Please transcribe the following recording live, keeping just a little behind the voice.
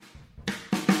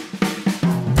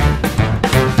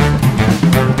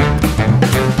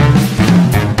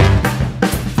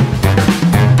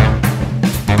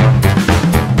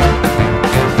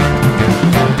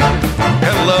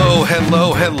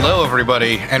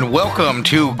everybody, and welcome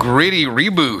to Gritty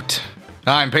Reboot.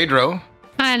 I'm Pedro.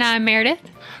 And I'm Meredith.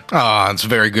 It's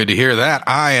very good to hear that.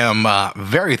 I am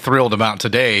very thrilled about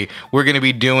today. We're going to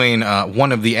be doing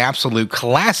one of the absolute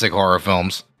classic horror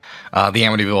films, the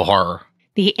Amityville Horror.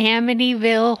 The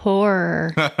Amityville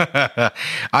Horror.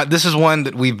 This is one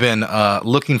that we've been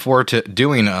looking forward to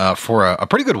doing for a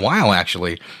pretty good while,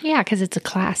 actually. Yeah, because it's a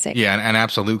classic. Yeah, an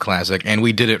absolute classic. And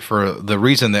we did it for the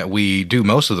reason that we do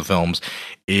most of the films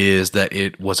is that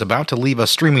it was about to leave a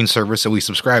streaming service that we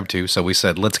subscribe to. So we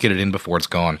said, let's get it in before it's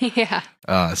gone. Yeah.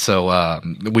 So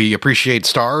we appreciate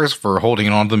Starz for holding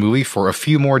on to the movie for a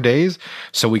few more days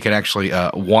so we could actually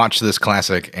watch this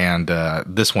classic and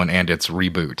this one and its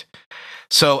reboot.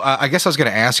 So I guess I was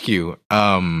going to ask you,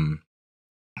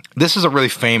 this is a really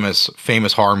famous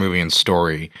horror movie and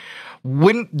story.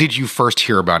 When did you first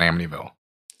hear about Amityville?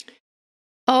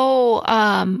 Oh,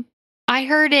 I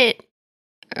heard it.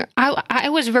 I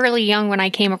was really young when I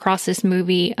came across this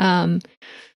movie.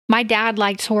 My dad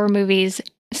liked horror movies,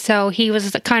 so he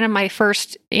was kind of my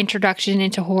first introduction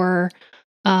into horror.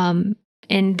 And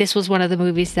this was one of the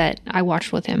movies that I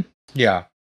watched with him. Yeah.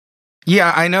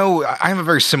 Yeah, I know. I have a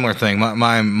very similar thing.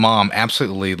 My mom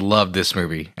absolutely loved this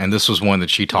movie, and this was one that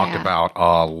she talked about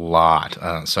a lot.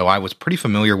 So I was pretty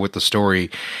familiar with the story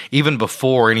even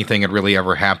before anything had really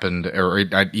ever happened, or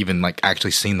I'd even actually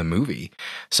seen the movie.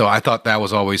 So I thought that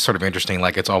was always sort of interesting.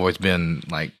 Like it's always been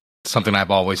like something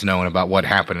I've always known about what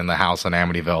happened in the house in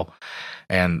Amityville,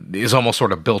 and is almost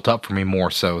sort of built up for me more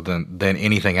so than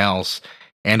anything else.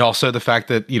 And also the fact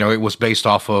that, it was based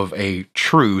off of a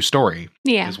true story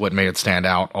is what made it stand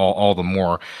out all the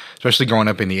more, especially growing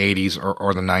up in the 80s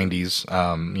or the 90s.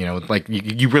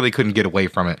 You really couldn't get away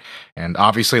from it. And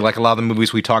obviously, like a lot of the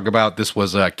movies we talk about, this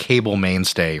was a cable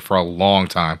mainstay for a long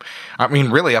time. I mean,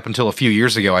 really up until a few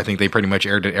years ago, I think they pretty much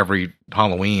aired it every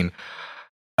Halloween.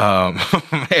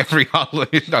 Every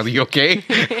Halloween. Are you okay?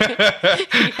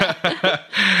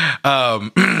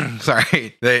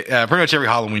 Sorry. Pretty much every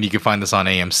Halloween you can find this on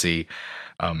AMC.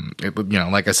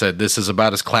 Like I said, this is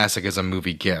about as classic as a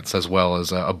movie gets, as well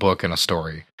as a book and a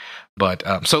story. But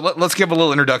so let's give a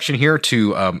little introduction here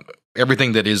to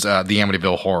everything that is the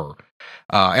Amityville Horror.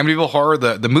 Amityville Horror.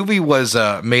 The movie was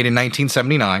made in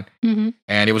 1979,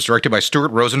 and it was directed by Stuart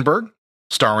Rosenberg,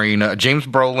 starring James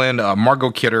Brolin,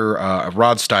 Margot Kidder,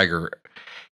 Rod Steiger.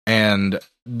 And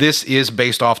this is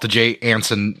based off the J.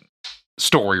 Anson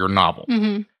story or novel.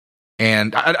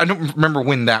 And I don't remember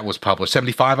when that was published.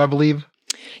 75, I believe?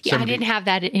 Yeah, 70. I didn't have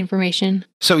that information.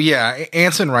 So, yeah,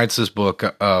 Anson writes this book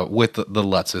with the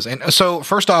Lutzes. And so,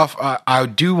 first off, I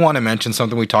do want to mention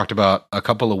something we talked about a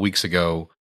couple of weeks ago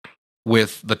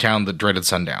with The Town That Dreaded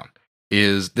Sundown.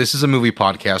 This is a movie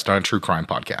podcast, not a true crime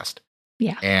podcast.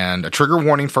 Yeah. And a trigger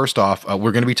warning, first off,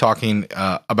 we're going to be talking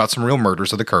about some real murders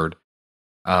that occurred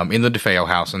in the DeFeo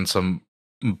house and some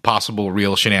possible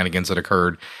real shenanigans that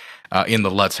occurred in the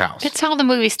Lutz house. It's how the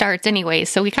movie starts anyway,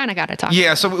 so we kind of got to talk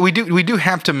about so we do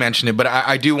have to mention it, but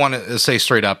I do want to say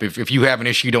straight up, if you have an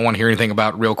issue, you don't want to hear anything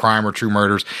about real crime or true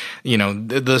murders,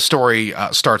 the story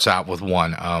starts out with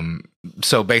one.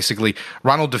 So basically,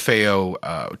 Ronald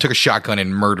DeFeo took a shotgun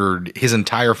and murdered his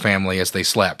entire family as they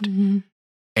slept.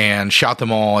 And shot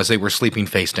them all as they were sleeping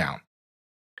face down.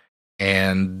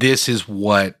 And this is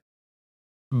what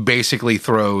basically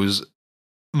throws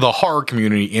the horror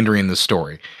community entering this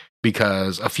story.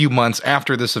 Because a few months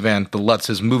after this event, the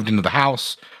Lutzes moved into the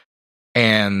house,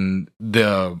 and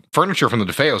the furniture from the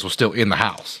DeFeos was still in the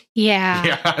house. Yeah.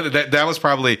 Yeah, that was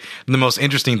probably the most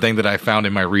interesting thing that I found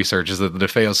in my research, is that the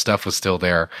DeFeo stuff was still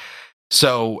there.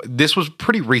 So this was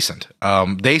pretty recent.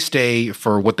 They stay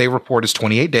for what they report is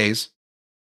 28 days.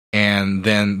 And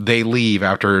then they leave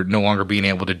after no longer being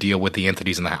able to deal with the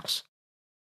entities in the house.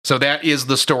 So that is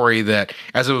the story that,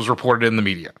 as it was reported in the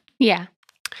media. Yeah.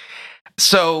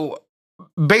 So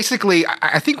basically,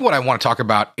 I think what I want to talk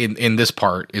about in this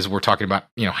part is we're talking about,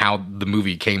 how the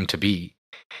movie came to be.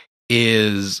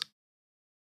 This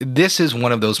is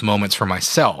one of those moments for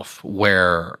myself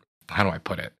where, how do I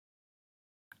put it?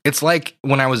 It's like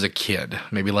when I was a kid,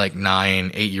 maybe like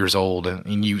 9, 8 years old,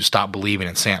 and you stop believing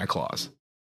in Santa Claus.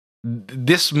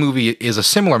 This movie is a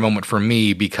similar moment for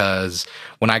me because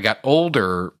when I got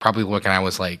older, probably when I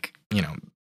was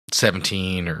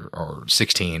 17 or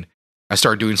 16, I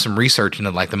started doing some research into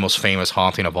the most famous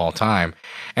haunting of all time.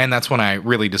 And that's when I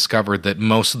really discovered that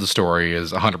most of the story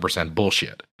is 100%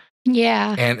 bullshit.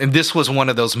 Yeah. And this was one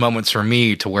of those moments for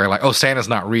me to where Santa's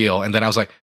not real. And then I was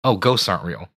like, oh, ghosts aren't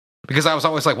real. Because I was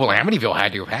always like, well, Amityville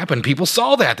had to have happened. People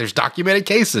saw that. There's documented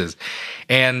cases.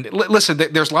 And listen,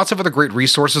 there's lots of other great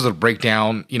resources that break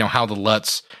down, how the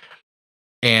Lutz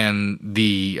and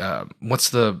the,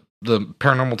 what's the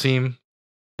paranormal team.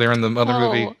 They're in the other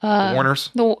movie, the Warners.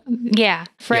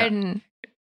 Fred and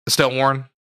Estelle Warren.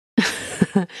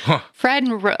 Fred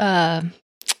and God,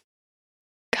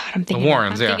 I'm thinking. The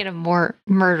Warrens. Thinking of more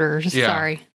murders. Yeah.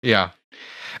 Sorry. Yeah.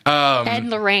 Ed and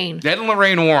Lorraine. Ed and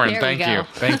Lorraine Warren. There Thank we you. go.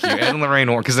 Thank you. Ed and Lorraine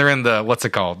Warren, because they're in the, what's it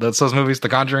called? That's those movies, The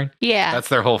Conjuring? Yeah. That's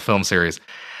their whole film series.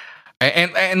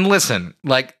 And listen,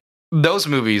 like, those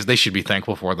movies, they should be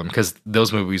thankful for them, because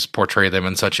those movies portray them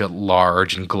in such a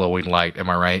large and glowing light. Am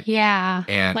I right? Yeah.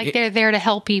 And like they're there to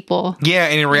help people. Yeah,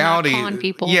 and in reality, con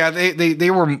people. Yeah,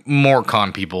 they were more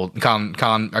con people, a con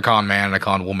man and a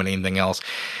con woman, anything else.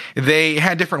 They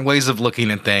had different ways of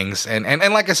looking at things, and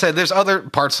like I said, there's other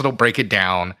parts that'll break it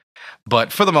down.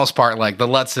 But for the most part, like the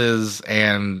Lutzes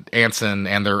and Anson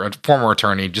and their former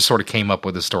attorney just sort of came up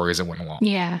with the stories and went along.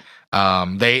 Yeah.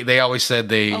 They always said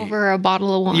they over a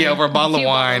bottle of wine. Yeah, over a bottle of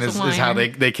wine is how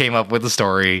they came up with the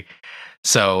story.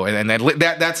 So and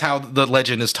that's how the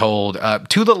legend is told.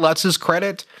 To the Lutz's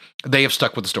credit, they have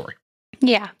stuck with the story.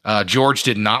 Yeah. George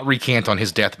did not recant on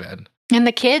his deathbed, and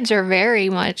the kids are very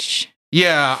much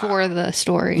for the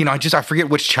story. You know, I forget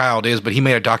which child is, but he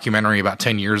made a documentary about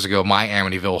 10 years ago, My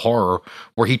Amityville Horror,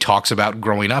 where he talks about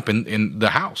growing up in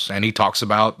the house, and he talks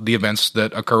about the events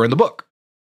that occur in the book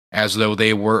as though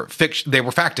they were they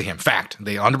were fact to him. Fact.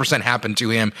 They 100% happened to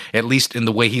him, at least in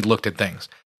the way he looked at things.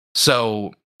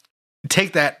 So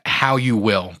take that how you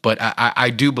will, but I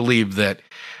do believe that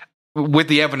with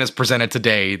the evidence presented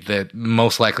today, that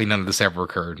most likely none of this ever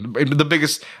occurred. The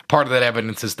biggest part of that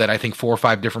evidence is that I think 4 or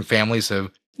 5 different families have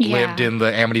lived in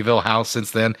the Amityville house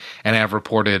since then and have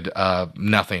reported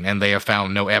nothing. And they have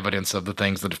found no evidence of the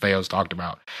things that DeFeo's talked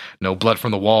about. No blood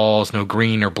from the walls, no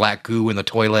green or black goo in the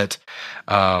toilet.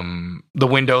 The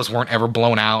windows weren't ever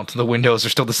blown out. The windows are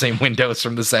still the same windows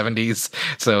from the 70s.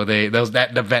 So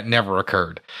that event never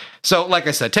occurred. So, like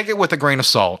I said, take it with a grain of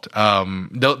salt.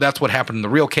 That's what happened in the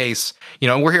real case. You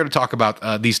know, we're here to talk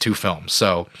about these 2 films.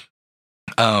 So,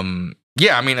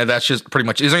 yeah, I mean, that's just pretty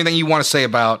much. Is there anything you want to say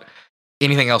about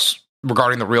anything else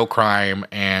regarding the real crime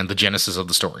and the genesis of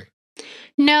the story?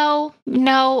 No.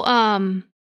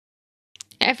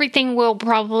 Everything we'll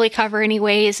probably cover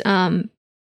anyways.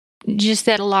 Just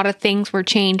that a lot of things were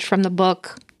changed from the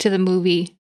book to the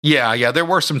movie. Yeah, there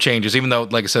were some changes, even though,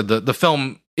 like I said, the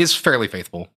film is fairly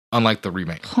faithful, unlike the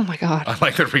remake. Oh my God.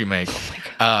 Unlike the remake.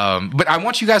 But I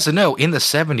want you guys to know, in the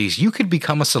 70s, you could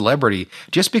become a celebrity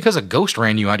just because a ghost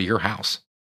ran you out of your house.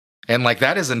 And like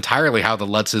that is entirely how the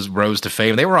Lutzes rose to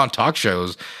fame. They were on talk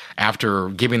shows after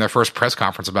giving their first press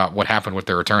conference about what happened with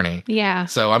their attorney. Yeah.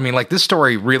 So, I mean, like this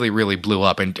story really, really blew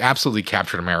up and absolutely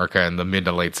captured America in the mid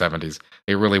to late 70s.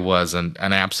 It really was an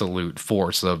absolute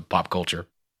force of pop culture.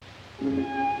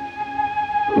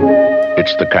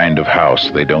 It's the kind of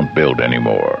house they don't build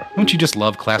anymore. Don't you just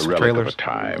love classic trailers?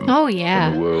 Time oh,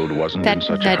 yeah. when the world wasn't in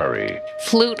such a hurry.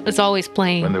 Flute was always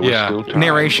playing. When there was still time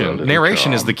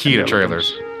Narration is the key to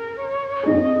trailers.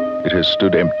 It has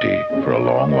stood empty for a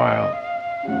long while.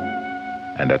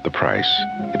 And at the price,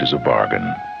 it is a bargain.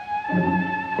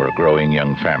 For a growing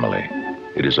young family,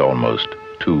 it is almost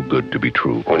too good to be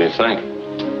true. What do you think?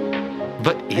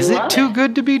 But is it too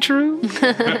good to be true?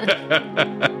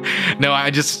 No,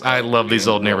 I love these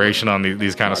old narration on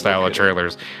these kind of style of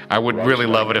trailers. I would really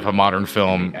love it if a modern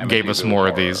film gave us more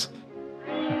of these.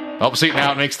 Oh, see,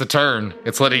 now it makes the turn.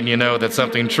 It's letting you know that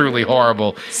something truly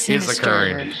horrible is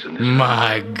occurring.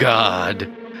 My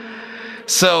God.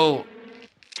 So,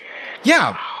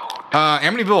 yeah,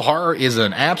 Amityville Horror is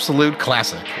an absolute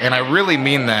classic. And I really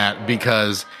mean that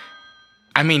because,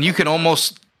 I mean, you can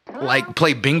almost like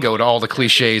play bingo to all the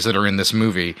cliches that are in this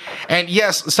movie. And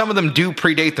yes, some of them do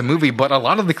predate the movie, but a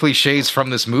lot of the cliches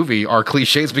from this movie are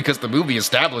cliches because the movie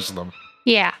established them.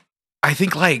 Yeah. I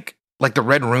think like the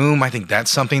Red Room, I think that's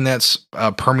something that's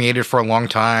permeated for a long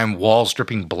time. Walls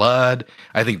dripping blood,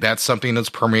 I think that's something that's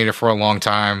permeated for a long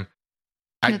time.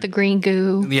 The green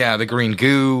goo. Yeah, the green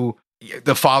goo.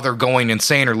 The father going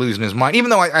insane or losing his mind.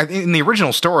 Even though in the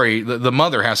original story, the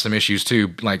mother has some issues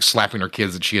too, like slapping her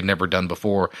kids that she had never done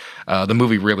before. The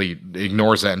movie really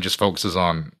ignores that and just focuses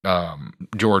on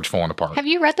George falling apart. Have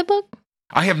you read the book?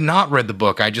 I have not read the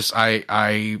book. I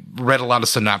read a lot of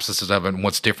synopsises of it and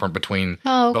what's different between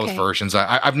both versions.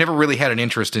 I've never really had an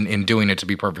interest in doing it, to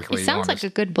be perfectly honest. It sounds like a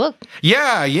good book.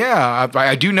 Yeah.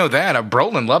 I do know that.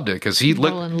 Brolin loved it because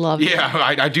Brolin loved it. Yeah,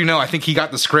 I do know. I think he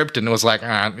got the script and was like,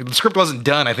 the script wasn't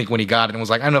done, I think, when he got it, and was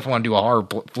like, I don't know if I want to do a horror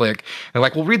flick. And they're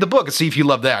like, well, read the book and see if you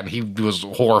love that. And he was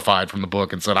horrified from the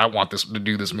book and said, I want to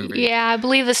do this movie. Yeah, I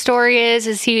believe the story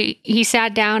is he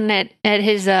sat down at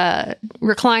his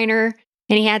recliner,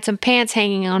 and he had some pants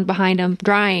hanging on behind him,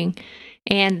 drying.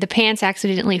 and the pants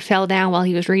accidentally fell down while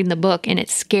he was reading the book, and it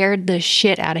scared the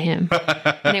shit out of him.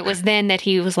 And it was then that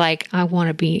he was like, I want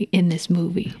to be in this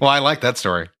movie. Well, I like that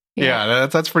story. Yeah,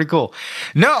 that's pretty cool.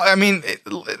 No, I mean,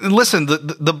 listen,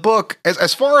 the book,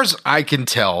 as far as I can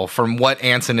tell from what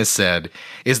Anson has said,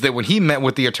 is that when he met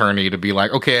with the attorney to be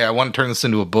like, okay, I want to turn this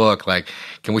into a book, like,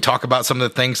 can we talk about some of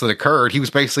the things that occurred? He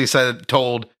was basically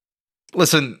told,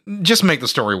 listen, just make the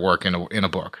story work in a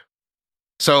book.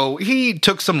 So he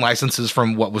took some licenses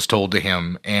from what was told to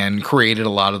him and created a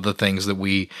lot of the things that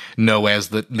we know as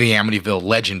the Amityville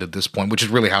legend at this point, which is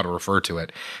really how to refer to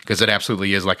it, because it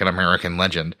absolutely is like an American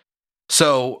legend.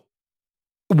 So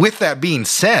with that being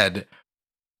said,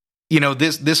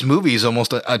 this movie is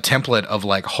almost a template of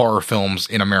like horror films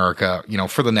in America,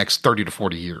 for the next 30 to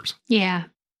 40 years. Yeah.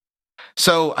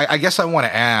 So I guess I want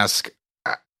to ask,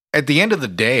 at the end of the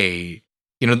day,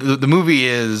 the movie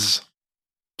is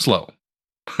slow.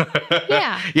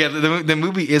 Yeah. Yeah, the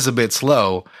movie is a bit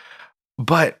slow,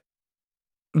 but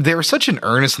there's such an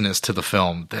earnestness to the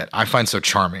film that I find so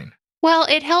charming. Well,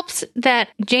 it helps that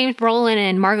James Brolin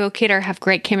and Margot Kidder have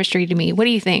great chemistry to me. What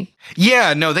do you think?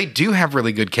 Yeah, no, they do have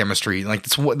really good chemistry. Like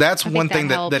that's one thing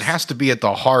that has to be at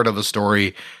the heart of a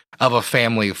story of a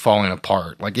family falling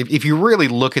apart. Like if you really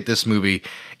look at this movie,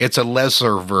 it's a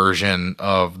lesser version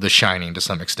of The Shining to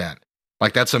some extent.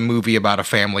 Like that's a movie about a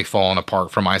family falling apart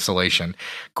from isolation.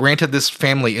 Granted, this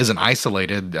family isn't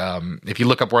isolated. If you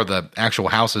look up where the actual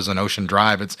house is in Ocean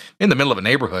Drive, it's in the middle of a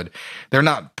neighborhood. They're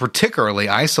not particularly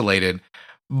isolated,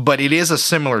 but it is a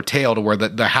similar tale to where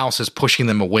the house is pushing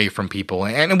them away from people.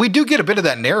 And we do get a bit of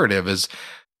that narrative as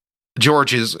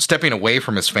George is stepping away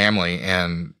from his family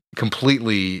and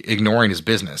completely ignoring his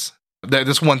business.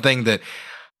 That's one thing that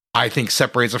I think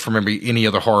separates it from any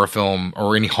other horror film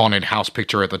or any haunted house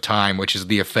picture at the time, which is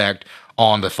the effect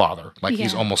on the father. Like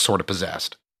he's almost sort of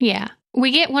possessed. Yeah.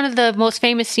 We get one of the most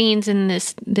famous scenes in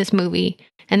this movie,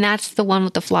 and that's the one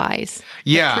with the flies.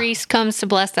 Yeah. The priest comes to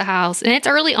bless the house, and it's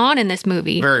early on in this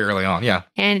movie. Very early on, yeah.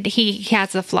 And he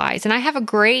has the flies. And I have a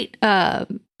great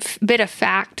bit of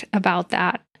fact about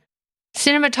that.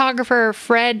 Cinematographer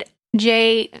Fred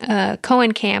J.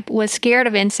 Cohenkamp was scared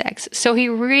of insects, so he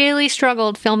really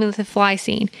struggled filming the fly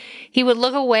scene. He would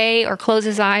look away or close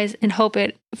his eyes and hope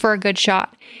for a good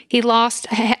shot. He lost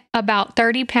about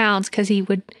 30 pounds because he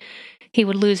would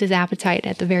lose his appetite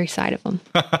at the very sight of them.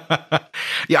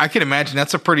 Yeah, I can imagine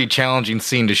that's a pretty challenging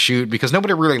scene to shoot because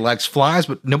nobody really likes flies,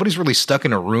 but nobody's really stuck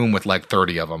in a room with like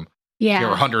 30 of them. Yeah. There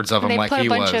were hundreds of them like he was. They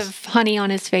put a bunch of honey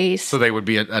on his face. So they would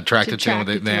be attracted to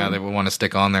him. They would want to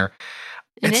stick on there.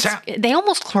 And they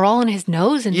almost crawl in his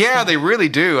nose and stuff. They really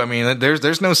do. I mean,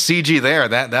 there's no CG there.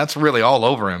 That's really all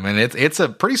over him, and it's a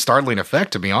pretty startling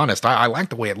effect, to be honest. I like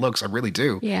the way it looks. I really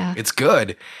do. Yeah, it's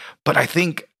good. But I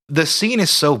think the scene is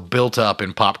so built up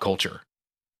in pop culture,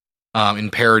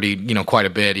 in parody, quite a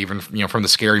bit, even from the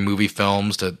scary movie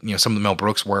films to some of the Mel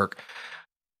Brooks work.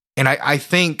 And I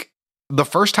think the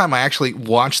first time I actually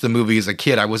watched the movie as a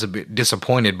kid, I was a bit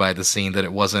disappointed by the scene that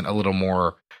it wasn't a little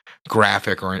more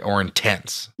graphic or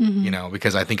intense,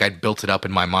 because I think I'd built it up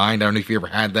in my mind. I don't know if you ever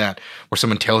had that where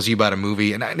someone tells you about a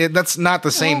movie and that's not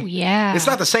the same. Oh, yeah. It's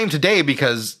not the same today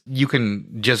because you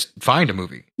can just find a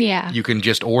movie. Yeah. You can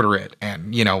just order it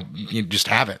and, you just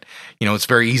have it. It's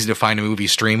very easy to find a movie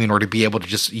streaming or to be able to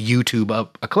just YouTube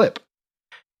up a clip.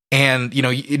 And,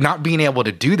 not being able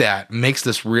to do that makes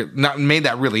this made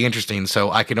that really interesting.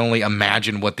 So I could only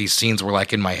imagine what these scenes were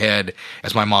like in my head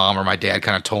as my mom or my dad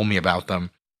kind of told me about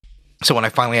them. So when I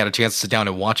finally had a chance to sit down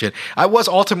and watch it, I was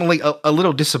ultimately a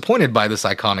little disappointed by this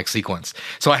iconic sequence.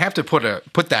 So I have to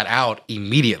put that out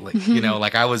immediately.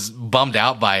 Like I was bummed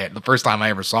out by it the first time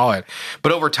I ever saw it.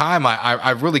 But over time,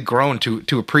 I've really grown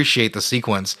to appreciate the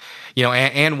sequence,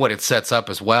 and what it sets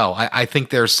up as well. I think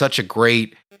there's such a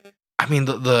great, I mean,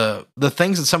 the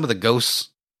things that some of the ghosts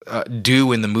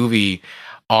do in the movie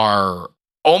are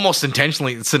almost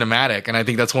intentionally cinematic, and I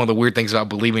think that's one of the weird things about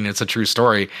believing it's a true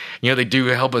story. They do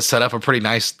help us set up a pretty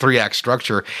nice 3-act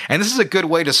structure, and this is a good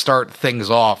way to start things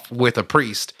off with a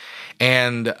priest.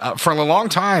 And for a long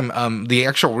time, the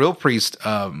actual real priest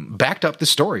backed up this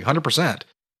story 100%.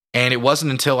 And it wasn't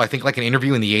until I think like an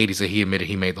interview in the 80s that he admitted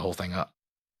he made the whole thing up.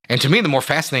 And to me, the more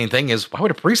fascinating thing is, why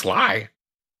would a priest lie?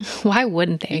 Why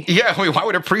wouldn't they? Yeah, I mean, why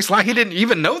would a priest lie? He didn't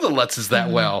even know the Lutzes that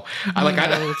well.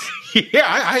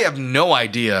 I have no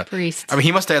idea. Priest. I mean,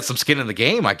 he must have had some skin in the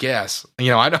game, I guess.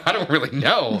 I don't really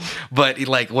know. But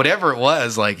like whatever it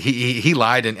was, like he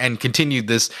lied and continued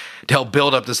this to help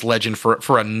build up this legend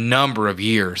for a number of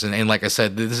years. And like I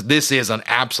said, this is an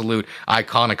absolute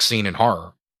iconic scene in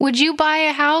horror. Would you buy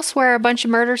a house where a bunch of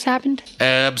murders happened?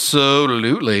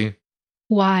 Absolutely.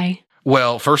 Why?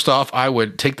 Well, first off, I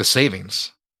would take the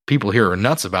savings. People here are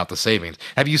nuts about the savings.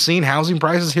 Have you seen housing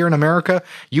prices here in America?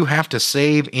 You have to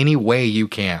save any way you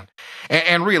can.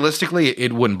 And realistically,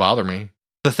 it wouldn't bother me.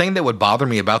 The thing that would bother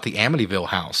me about the Amityville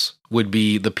house would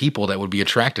be the people that would be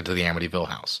attracted to the Amityville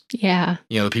house. Yeah.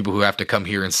 You know, the people who have to come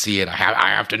here and see it. I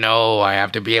have to know. I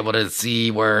have to be able to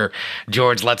see where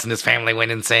George Lutz and his family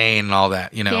went insane and all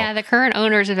that, you know. Yeah, the current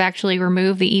owners have actually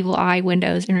removed the evil eye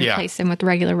windows and replaced them with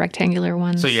regular rectangular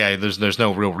ones. So yeah, there's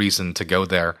no real reason to go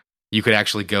there. You could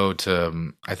actually go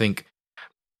to, I think,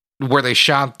 where they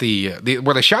shot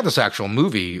where they shot this actual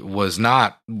movie was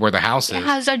not where the house is.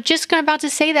 I was just about to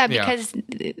say that because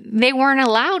they weren't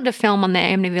allowed to film on the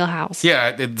Amityville house.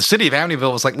 Yeah, the city of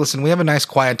Amityville was like, listen, we have a nice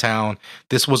quiet town.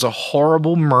 This was a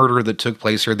horrible murder that took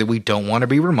place here that we don't want to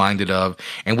be reminded of,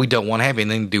 and we don't want to have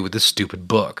anything to do with this stupid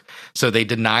book. So they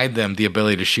denied them the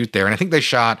ability to shoot there. And I think they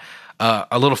shot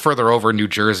a little further over in New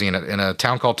Jersey in a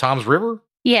town called Tom's River.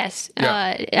 Yes,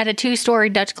 at a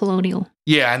 2-story Dutch colonial.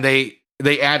 Yeah, and they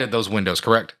added those windows,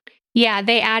 correct? Yeah,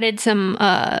 they added some,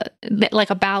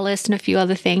 like a ballast and a few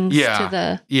other things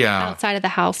to the outside of the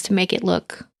house to make it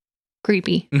look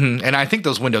creepy. Mm-hmm. And I think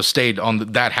those windows stayed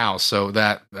on that house, so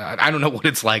that I don't know what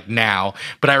it's like now,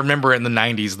 but I remember in the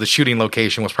 90s, the shooting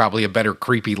location was probably a better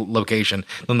creepy location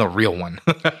than the real one.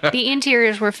 The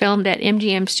interiors were filmed at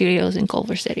MGM Studios in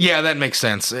Culver City. Yeah, that makes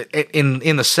sense. In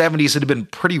the 70s, it had been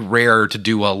pretty rare to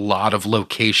do a lot of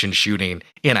location shooting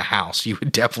in a house. You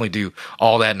would definitely do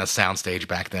all that in a soundstage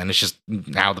back then. It's just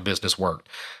how the business worked.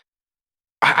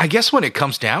 I guess when it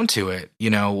comes down to it, you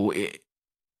know,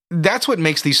 that's what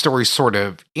makes these stories sort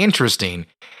of interesting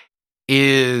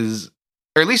is,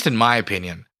 or at least in my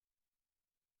opinion,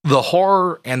 the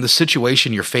horror and the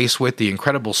situation you're faced with, the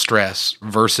incredible stress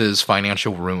versus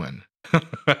financial ruin.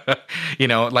 You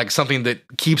know, like something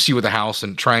that keeps you with the house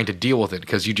and trying to deal with it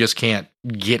because you just can't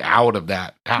get out of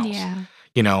that house. Yeah.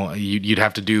 You know, you'd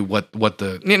have to do what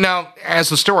as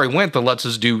the story went, the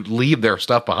Lutzes do leave their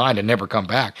stuff behind and never come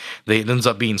back. It ends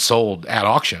up being sold at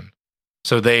auction.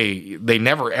 So they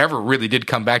never, ever really did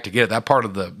come back to get it. That part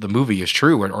of the movie is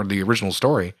true, or the original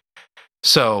story.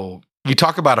 So you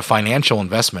talk about a financial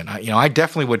investment. I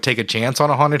definitely would take a chance on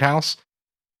a haunted house.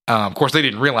 Of course, they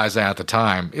didn't realize that at the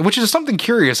time, which is something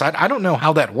curious. I don't know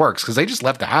how that works because they just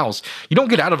left the house. You don't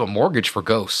get out of a mortgage for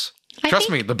ghosts.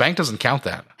 Trust me, the bank doesn't count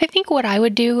that. I think what I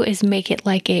would do is make it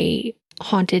like a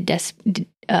haunted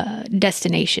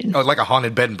destination. Oh, like a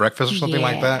haunted bed and breakfast or something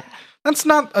like that? That's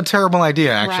not a terrible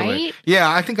idea, actually. Right? Yeah,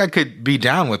 I think I could be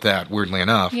down with that, weirdly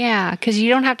enough. Yeah, because you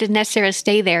don't have to necessarily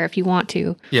stay there if you want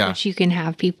to. Yeah. But you can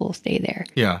have people stay there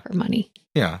for money.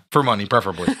 Yeah, for money,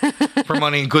 preferably. For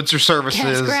money, goods or services.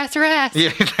 Yes, grass.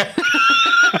 Yeah.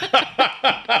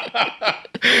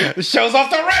 It shows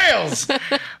off the rails.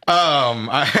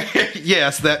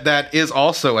 Yes, that is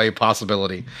also a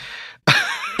possibility.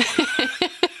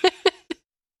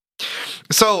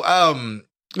 So,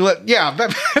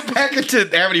 back into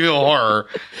Amityville Horror.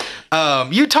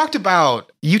 You talked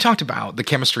about the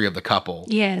chemistry of the couple.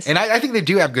 Yes. And I think they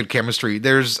do have good chemistry.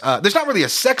 There's not really a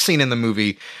sex scene in the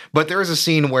movie, but there is a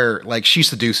scene where like she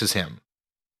seduces him.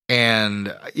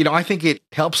 And, I think it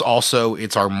helps also,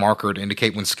 it's our marker to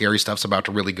indicate when scary stuff's about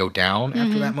to really go down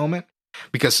after that moment.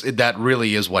 Because that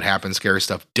really is what happens. Scary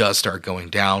stuff does start going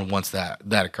down once that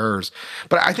occurs.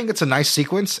 But I think it's a nice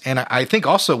sequence. And I think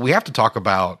also we have to talk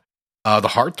about the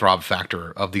heartthrob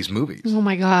factor of these movies. Oh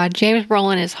my God. James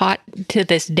Brolin is hot to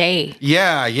this day.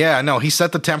 Yeah. No, he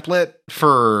set the template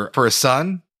for his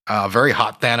son. Very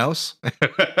hot Thanos.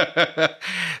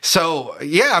 So,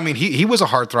 yeah, I mean, he was a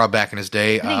heartthrob back in his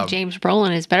day. I think James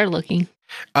Brolin is better looking.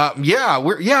 I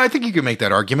think you can make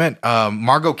that argument.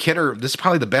 Margot Kidder, this is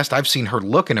probably the best I've seen her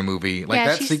look in a movie. Like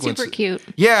that she's sequence, super cute.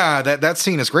 Yeah, that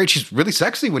scene is great. She's really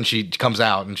sexy when she comes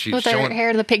out and she's with showing her hair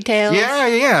and the pigtails.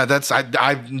 Yeah.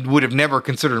 I would have never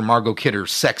considered Margot Kidder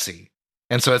sexy.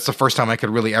 And so it's the first time I could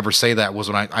really ever say that was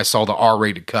when I saw the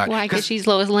R-rated cut. Why? Because she's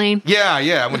Lois Lane?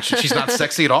 Yeah. When she's not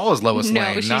sexy at all as Lois No,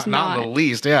 Lane. she's not in the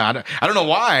least. Yeah, I don't know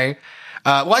why.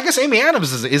 Well, I guess Amy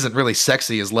Adams isn't really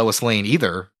sexy as Lois Lane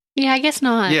either. Yeah, I guess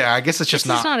not. Yeah, I guess it's just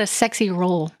It's not a sexy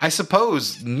role. I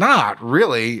suppose not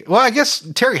really. Well, I guess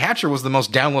Terry Hatcher was the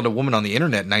most downloaded woman on the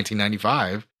internet in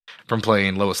 1995 from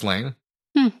playing Lois Lane.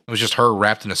 It was just her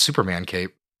wrapped in a Superman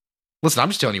cape. Listen, I'm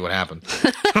just telling you what happened.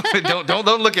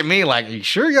 Don't look at me like, you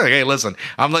sure? Yeah, hey, listen,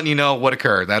 I'm letting you know what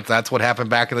occurred. That's what happened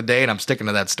back in the day, and I'm sticking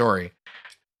to that story.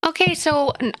 Okay,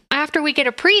 so after we get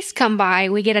a priest come by,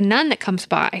 we get a nun that comes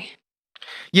by.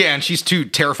 Yeah, and she's too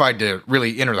terrified to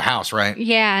really enter the house, right?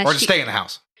 Yeah. Or to stay in the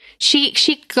house.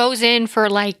 She goes in for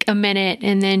like a minute,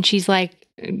 and then she's like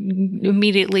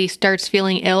immediately starts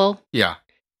feeling ill. Yeah.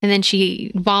 and then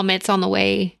she vomits on the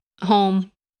way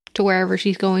home to wherever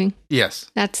she's going.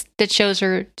 Yes. That shows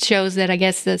that I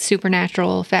guess the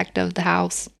supernatural effect of the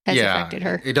house has affected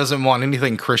her. It doesn't want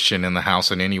anything Christian in the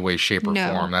house in any way, shape, or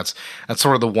form. That's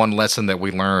sort of the one lesson that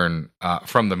we learn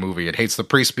from the movie. It hates the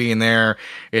priest being there.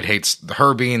 It hates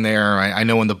her being there. I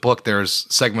know in the book there's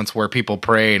segments where people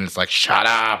pray and it's like, shut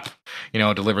up. You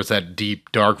know, it delivers that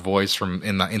deep, dark voice from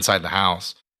inside the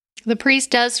house. The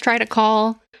priest does try to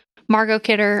call Margot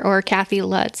Kidder or Kathy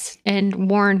Lutz and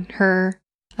warn her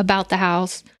about the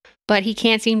house, but he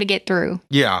can't seem to get through.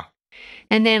 Yeah.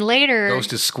 And then later,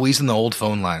 Ghost is squeezing the old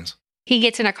phone lines. He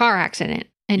gets in a car accident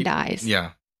and dies.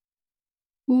 Yeah.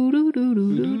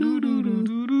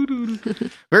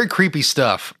 Very creepy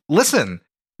stuff. Listen,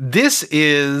 this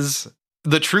is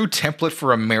the true template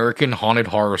for American haunted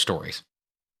horror stories.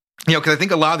 You know, because I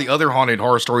think a lot of the other haunted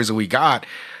horror stories that we got,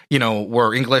 you know,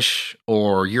 were English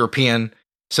or European.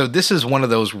 So this is one of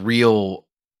those real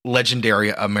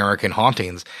legendary American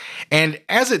hauntings. And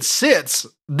as it sits,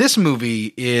 this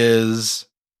movie is,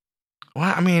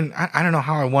 well, I mean, I don't know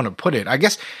how I want to put it. I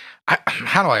guess,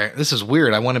 this is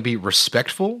weird. I want to be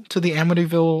respectful to the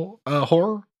Amityville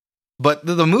horror, but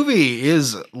the movie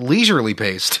is leisurely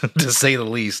paced, to say the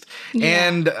least. Yeah.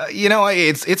 And, you know,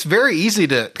 it's very easy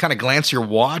to kind of glance your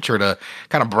watch or to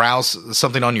kind of browse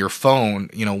something on your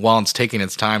phone, you know, while it's taking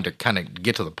its time to kind of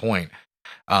get to the point.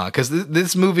 Because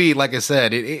this movie, like I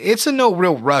said, it's in no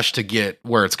real rush to get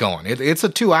where it's going. It's a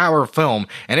 2-hour film,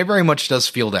 and it very much does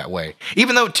feel that way.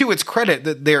 Even though, to its credit,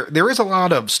 that there is a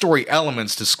lot of story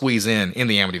elements to squeeze in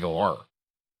the Amityville Horror.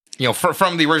 You know,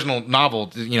 from the original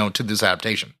novel, you know, to this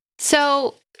adaptation.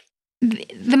 So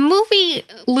the movie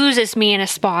loses me in a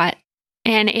spot,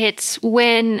 and it's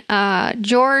when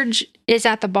George is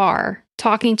at the bar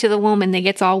talking to the woman that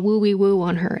gets all wooey woo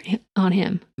on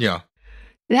him. Yeah,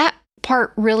 that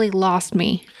part really lost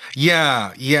me.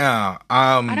 Yeah.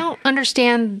 I don't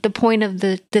understand the point of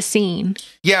the scene.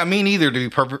 Yeah, me neither, to be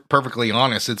perfectly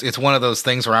honest. It's one of those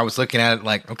things where I was looking at it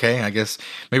like, okay, I guess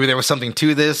maybe there was something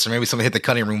to this, or maybe something hit the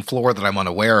cutting room floor that I'm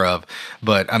unaware of.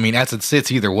 But I mean, as it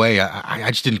sits, either way, I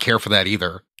just didn't care for that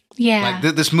either. Yeah,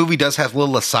 like this movie does have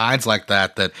little asides like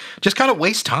that just kind of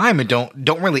waste time and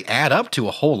don't really add up to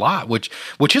a whole lot, which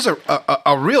is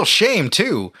a real shame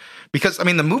too. Because, I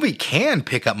mean, the movie can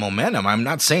pick up momentum. I'm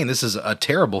not saying this is a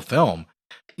terrible film.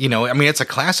 You know, I mean, it's a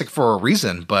classic for a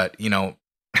reason, but, you know,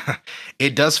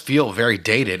 it does feel very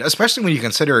dated, especially when you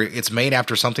consider it's made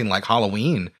after something like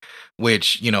Halloween,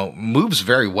 which, you know, moves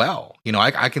very well. You know,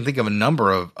 I can think of a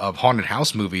number of haunted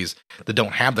house movies that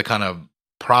don't have the kind of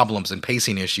problems and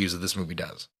pacing issues that this movie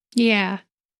does. Yeah.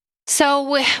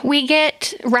 So we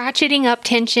get ratcheting up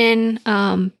tension.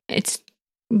 It's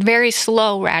very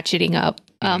slow ratcheting up.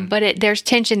 But there's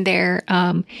tension there.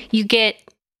 You get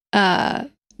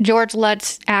George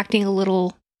Lutz acting a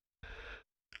little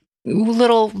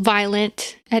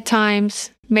violent at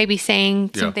times, maybe saying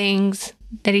some things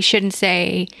that he shouldn't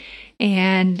say,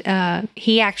 and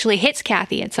he actually hits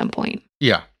Kathy at some point.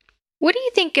 Yeah. What do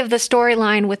you think of the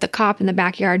storyline with the cop in the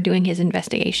backyard doing his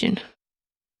investigation?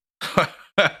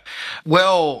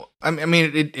 Well, I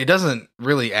mean, it doesn't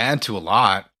really add to a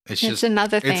lot. It's just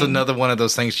another thing. It's another one of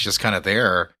those things just kind of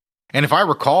there. And if I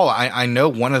recall, I know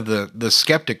one of the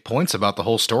skeptic points about the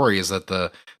whole story is that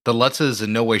the Lutzes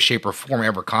in no way, shape, or form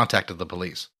ever contacted the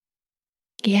police.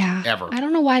 Yeah. Ever. I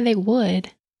don't know why they would.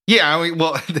 Yeah, I mean,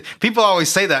 well, people always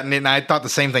say that, and I thought the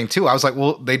same thing too. I was like,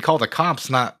 well, they'd call the cops,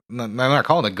 they're not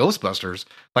calling it Ghostbusters.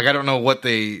 Like, I don't know what what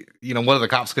are the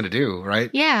cops going to do, right?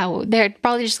 Yeah, they're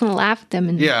probably just going to laugh at them.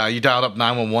 And yeah, you dialed up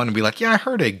 911 and be like, yeah, I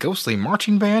heard a ghostly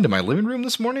marching band in my living room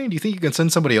this morning. Do you think you can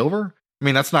send somebody over? I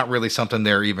mean, that's not really something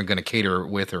they're even going to cater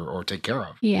with or take care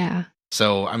of. Yeah.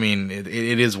 So, I mean, it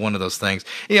is one of those things.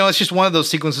 You know, it's just one of those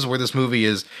sequences where this movie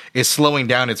is slowing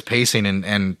down its pacing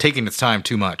and taking its time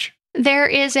too much. There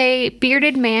is a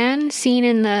bearded man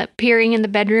seen peering in the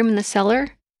bedroom in the cellar.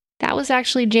 That was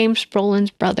actually James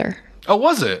Brolin's brother. Oh,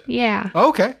 was it? Yeah. Oh,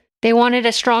 okay. They wanted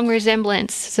a strong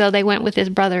resemblance, so they went with his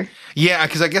brother. Yeah,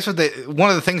 because I guess one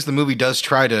of the things the movie does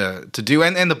try to do,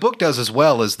 and the book does as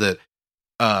well, is that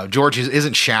George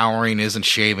isn't showering, isn't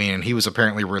shaving, and he was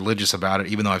apparently religious about it,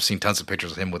 even though I've seen tons of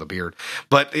pictures of him with a beard.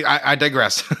 But I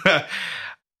digress.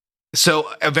 So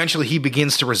eventually he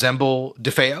begins to resemble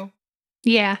DeFeo.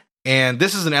 Yeah. And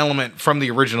this is an element from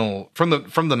the original, from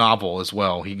the novel as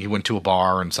well. He went to a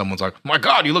bar and someone's like, "My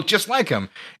God, you look just like him."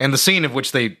 And the scene of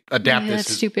which they adapt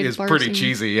this is pretty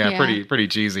cheesy. Yeah, pretty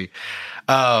cheesy.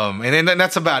 And then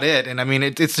that's about it. And I mean,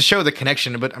 it's to show the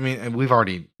connection, but I mean, we've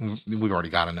already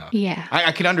got enough. Yeah,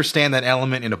 I can understand that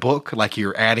element in a book, like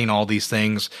you're adding all these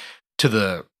things to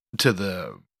the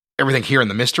everything here in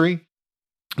the mystery,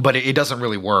 but it doesn't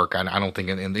really work. I don't think.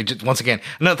 And it just, once again,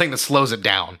 another thing that slows it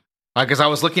down. Because I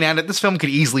was looking at it, this film could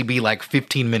easily be like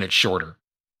 15 minutes shorter.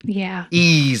 Yeah.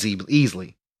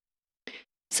 Easily.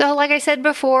 So, like I said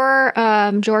before,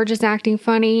 George is acting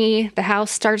funny. The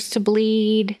house starts to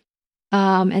bleed.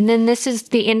 And then this is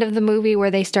the end of the movie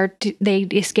where they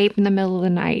escape in the middle of the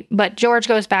night. But George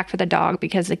goes back for the dog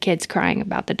because the kid's crying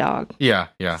about the dog. Yeah.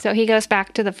 So he goes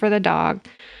back for the dog.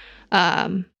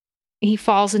 He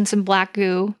falls in some black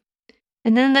goo.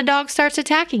 And then the dog starts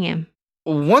attacking him.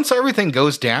 Once everything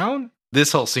goes down,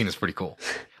 this whole scene is pretty cool.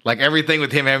 Like everything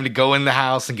with him having to go in the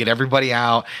house and get everybody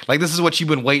out. Like this is what you've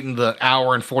been waiting the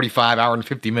hour and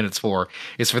 50 minutes for,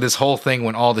 is for this whole thing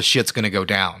when all the shit's going to go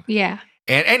down. Yeah.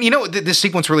 And you know, this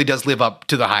sequence really does live up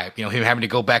to the hype. You know, him having to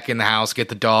go back in the house, get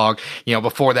the dog, you know,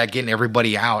 before that, getting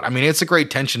everybody out. I mean, it's a great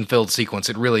tension-filled sequence.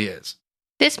 It really is.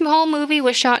 This whole movie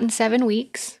was shot in 7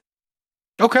 weeks.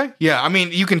 Okay. Yeah. I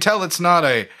mean, you can tell it's not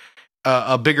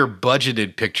a bigger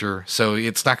budgeted picture, so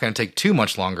it's not going to take too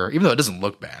much longer, even though it doesn't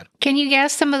look bad. Can you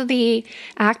guess some of the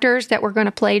actors that were going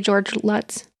to play George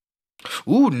Lutz?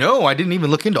 Ooh, no, I didn't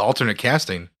even look into alternate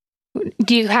casting.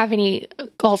 Do you have any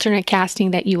alternate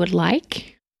casting that you would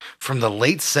like? From the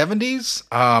late 70s?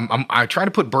 I try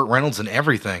to put Burt Reynolds in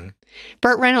everything.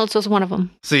 Burt Reynolds was one of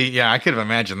them. See, yeah, I could have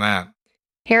imagined that.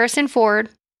 Harrison Ford,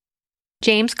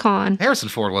 James Caan, Harrison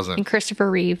Ford wasn't. and Christopher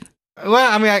Reeve.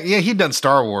 Well, I mean, yeah, he'd done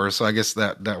Star Wars, so I guess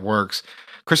that works.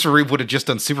 Christopher Reeve would have just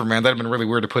done Superman. That'd have been really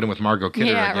weird to put him with Margot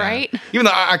Kidder again. Right? Even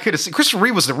though I could have seen, Christopher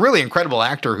Reeve was a really incredible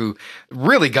actor who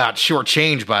really got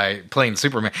shortchanged by playing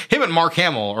Superman. Him and Mark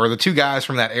Hamill are the two guys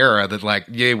from that era that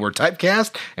were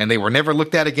typecast and they were never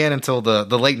looked at again until the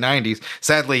late 90s.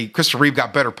 Sadly, Christopher Reeve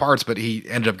got better parts, but he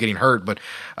ended up getting hurt. But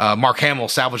Mark Hamill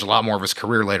salvaged a lot more of his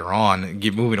career later on,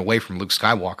 moving away from Luke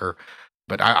Skywalker.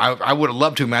 But I would have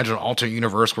loved to imagine an alternate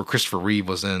universe where Christopher Reeve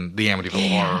was in the Amityville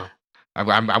Horror.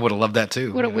 I would have loved that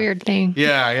too. What a weird thing.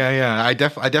 Yeah. I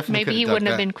definitely. Maybe he wouldn't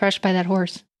have been crushed by that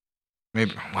horse.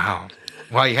 Maybe. Wow.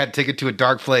 You had to take it to a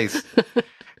dark place.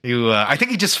 I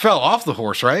think he just fell off the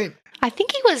horse, right? I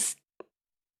think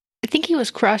he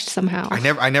was crushed somehow.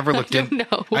 I never looked in.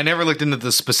 No. I never looked into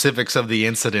the specifics of the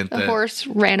incident. The horse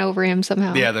ran over him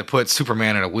somehow. Yeah, that put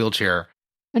Superman in a wheelchair.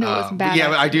 I know it was bad. Yeah,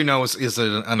 but I do know is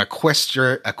an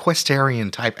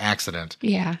equestrian type accident.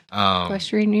 Yeah.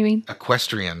 Equestrian, you mean?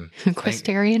 Equestrian.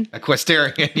 Equestrian?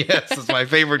 Equestrian, yes. It's my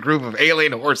favorite group of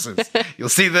alien horses. You'll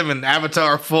see them in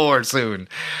Avatar 4 soon.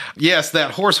 Yes,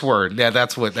 that horse word. Yeah,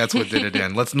 that's what did it in.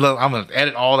 I'm going to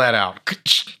edit all that out.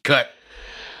 Cut.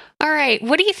 All right.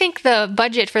 What do you think the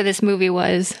budget for this movie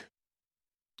was?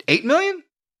 $8 million?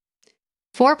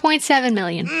 $4.7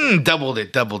 million. Doubled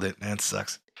it. That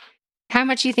sucks. How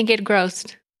much do you think it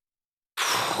grossed?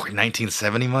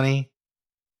 1970 money?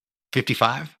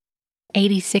 55?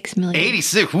 86 million.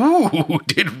 86. Ooh,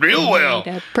 did real well.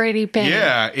 A pretty penny.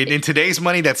 Yeah, in today's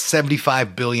money, that's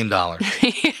 $75 billion.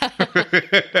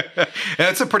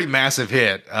 That's a pretty massive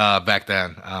hit back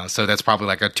then. So that's probably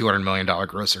like a $200 million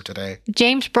grosser today.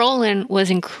 James Brolin was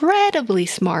incredibly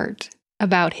smart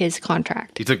about his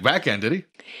contract. He took back end, did he?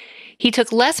 He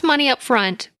took less money up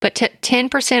front, but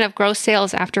 10% of gross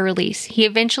sales after release. He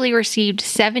eventually received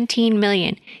 $17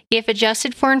 million. If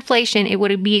adjusted for inflation, it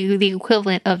would be the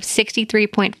equivalent of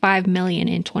 $63.5 million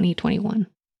in 2021.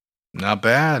 Not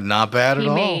bad at all. He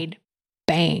made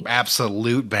bank.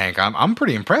 Absolute bank. I'm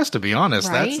pretty impressed, to be honest.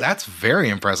 Right? That's very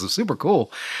impressive. Super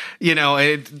cool. You know,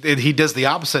 he does the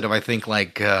opposite of I think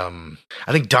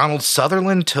Donald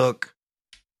Sutherland took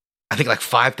like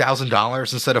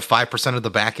 $5,000 instead of 5% of the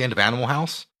back end of Animal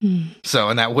House. So,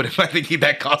 and that would have, I think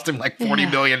that cost him like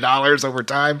 $40 million over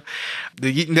time.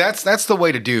 That's the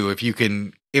way to do. If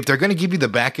they're going to give you the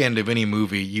back end of any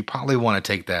movie, you probably want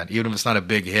to take that. Even if it's not a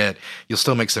big hit, you'll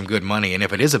still make some good money. And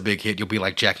if it is a big hit, you'll be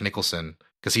like Jack Nicholson,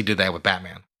 because he did that with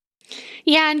Batman.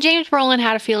 Yeah, and James Brolin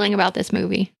had a feeling about this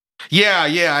movie.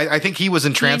 Yeah. I think he was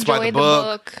entranced by the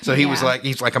book. So he's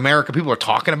like, America, people are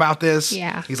talking about this.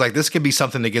 Yeah. He's like, this could be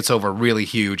something that gets over really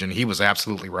huge. And he was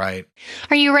absolutely right.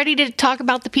 Are you ready to talk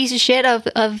about the piece of shit of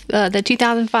the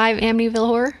 2005 Amityville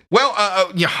Horror? Well,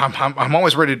 I'm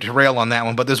always ready to rail on that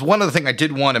one. But there's one other thing I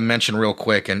did want to mention real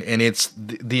quick, and it's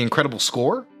the incredible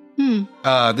score.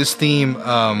 This theme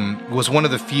was one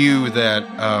of the few that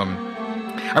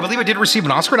I believe it did receive an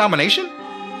Oscar nomination.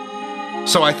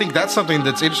 So I think that's something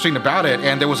that's interesting about it.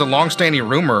 And there was a long-standing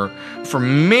rumor for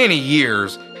many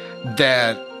years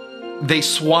that they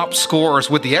swapped scores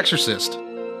with The Exorcist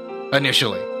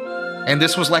initially. And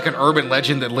this was like an urban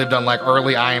legend that lived on like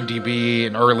early IMDb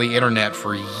and early internet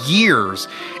for years,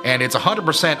 and it's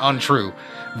 100% untrue.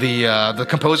 The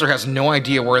composer has no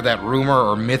idea where that rumor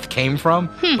or myth came from,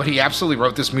 but he absolutely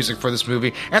wrote this music for this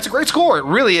movie. And it's a great score, it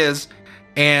really is.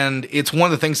 And it's one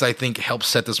of the things I think helps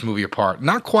set this movie apart.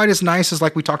 Not quite as nice as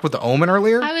like we talked with The Omen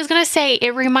earlier. I was going to say,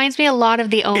 it reminds me a lot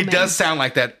of The Omen. It does sound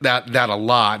like that a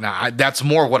lot. Now, that's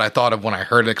more what I thought of when I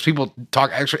heard it, because people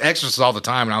talk Exorcist all the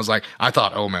time, and I was like, I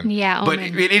thought Omen. Yeah, But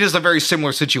Omen. it is a very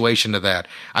similar situation to that.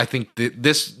 I think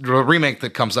this remake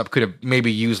that comes up could have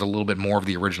maybe used a little bit more of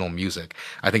the original music.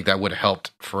 I think that would have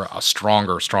helped for a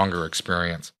stronger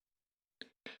experience.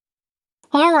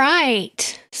 All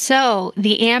right. So,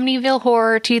 the Amityville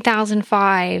Horror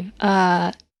 2005.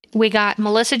 We got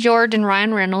Melissa George and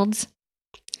Ryan Reynolds.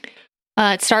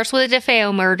 It starts with the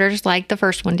DeFeo murders like the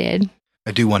first one did.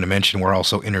 I do want to mention we're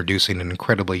also introducing an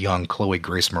incredibly young Chloe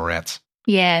Grace Moretz.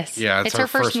 Yes. Yeah, it's her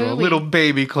first movie. one. Little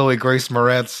baby Chloe Grace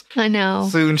Moretz. I know.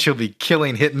 Soon she'll be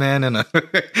killing hitmen and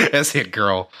as Hit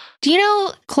Girl. Do you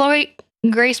know Chloe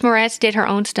Grace Moretz did her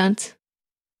own stunts?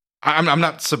 I'm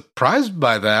not surprised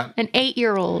by that. An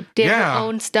 8-year-old did her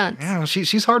own stunts. Yeah,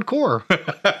 she's hardcore.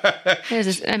 This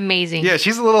is amazing. Yeah,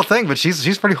 she's a little thing, but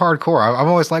she's pretty hardcore. I've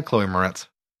always liked Chloe Moretz.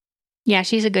 Yeah,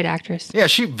 she's a good actress. Yeah,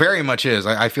 she very much is.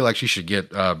 I feel like she should get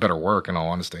better work, in all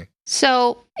honesty.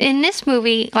 So, in this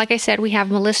movie, like I said, we have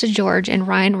Melissa George and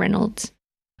Ryan Reynolds.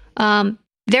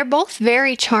 They're both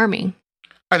very charming.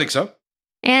 I think so.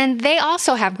 And they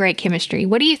also have great chemistry.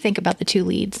 What do you think about the two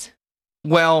leads?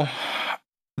 Well,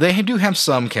 they do have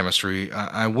some chemistry.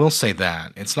 I will say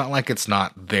that. It's not like it's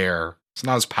not there. It's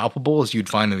not as palpable as you'd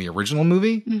find in the original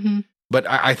movie. Mm-hmm. But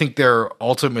I think they're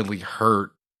ultimately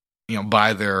hurt,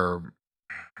 by their,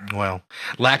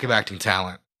 lack of acting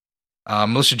talent.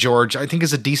 Melissa George, I think,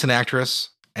 is a decent actress,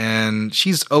 and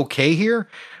she's okay here.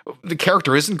 The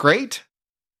character isn't great.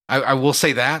 I will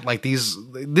say that. Like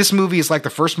this movie is like the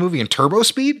first movie in Turbo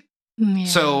Speed. Yeah.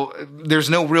 So there's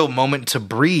no real moment to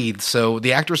breathe. So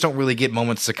the actors don't really get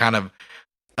moments to kind of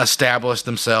establish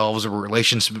themselves or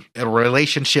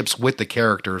relationships with the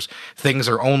characters. Things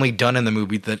are only done in the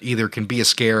movie that either can be a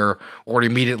scare or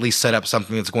immediately set up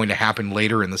something that's going to happen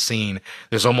later in the scene.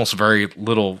 There's almost very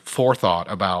little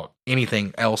forethought about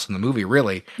anything else in the movie,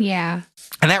 really. Yeah.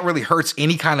 And that really hurts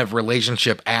any kind of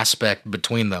relationship aspect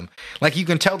between them. Like, you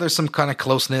can tell there's some kind of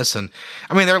closeness, and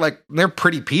I mean, they're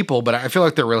pretty people, but I feel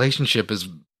like their relationship is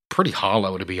pretty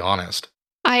hollow, to be honest.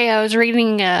 I was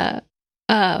reading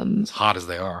as hot as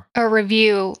they are, a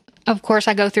review. Of course,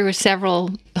 I go through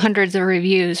several hundreds of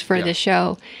reviews for the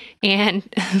show, and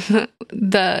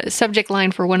the subject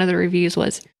line for one of the reviews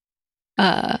was,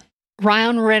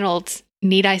 Ryan Reynolds,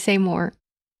 need I say more?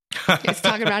 It's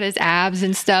talking about his abs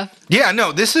and stuff. Yeah,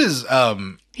 no, this is...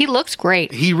 he looks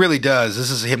great. He really does.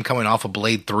 This is him coming off of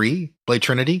Blade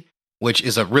Trinity, which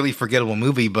is a really forgettable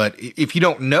movie, but if you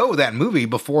don't know that movie,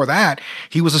 before that,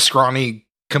 he was a scrawny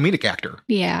comedic actor.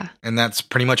 Yeah. And that's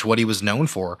pretty much what he was known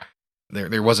for.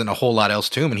 There wasn't a whole lot else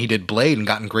to him, and he did Blade and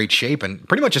got in great shape and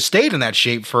pretty much has stayed in that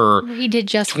shape for he did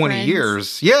just 20 Friends.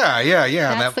 Years. Yeah.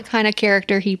 That's the kind of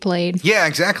character he played. Yeah,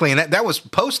 exactly. And that was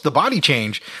post the body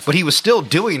change, but he was still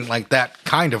doing like that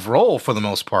kind of role for the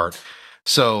most part.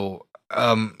 So,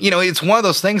 it's one of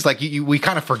those things like we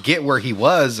kind of forget where he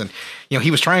was, and, he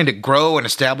was trying to grow and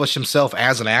establish himself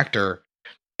as an actor.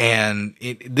 And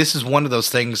this is one of those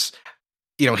things.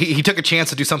 He took a chance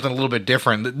to do something a little bit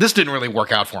different. This didn't really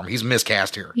work out for him. He's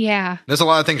miscast here. Yeah. There's a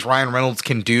lot of things Ryan Reynolds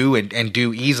can do and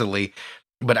do easily.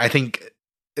 But I think,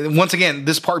 once again,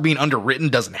 this part being underwritten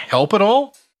doesn't help at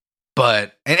all.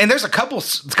 But, and there's a couple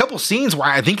scenes where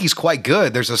I think he's quite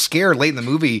good. There's a scare late in the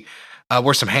movie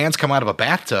where some hands come out of a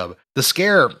bathtub. The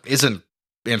scare isn't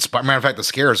inspiring. Matter of fact, the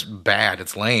scare is bad.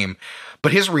 It's lame.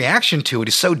 But his reaction to it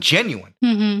is so genuine,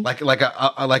 like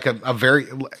a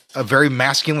very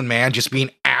masculine man just being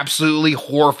absolutely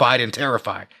horrified and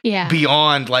terrified,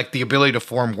 beyond like the ability to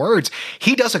form words.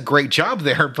 He does a great job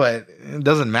there, but it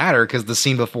doesn't matter because the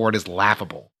scene before it is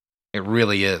laughable. It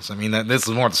really is. I mean, this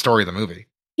is more the story of the movie.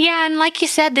 Yeah, and like you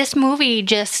said, this movie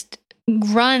just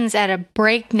runs at a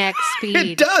breakneck speed.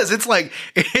 It does. It's like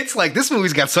this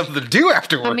movie's got something to do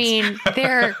afterwards. I mean,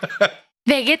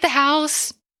 they get the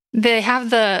house. They have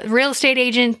the real estate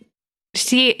agent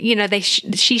see,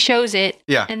 she shows it.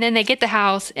 Yeah. And then they get the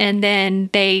house, and then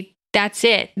that's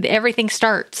it. Everything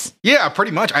starts. Yeah,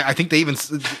 pretty much. I think they even,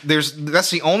 that's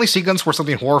the only sequence where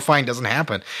something horrifying doesn't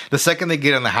happen. The second they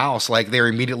get in the house, like, they're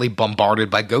immediately bombarded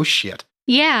by ghost shit.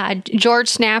 Yeah. George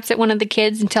snaps at one of the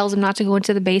kids and tells him not to go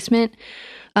into the basement.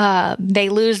 They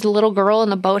lose the little girl in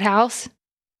the boathouse.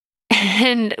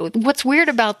 And what's weird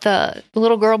about the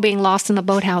little girl being lost in the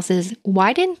boathouse is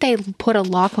why didn't they put a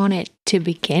lock on it to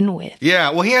begin with?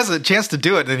 Yeah, well, he has a chance to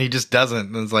do it, and he just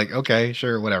doesn't. And it's like, okay,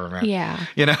 sure, whatever, man. Yeah.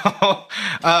 You know?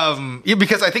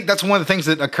 Because I think that's one of the things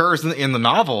that occurs in the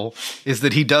novel is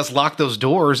that he does lock those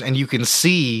doors, and you can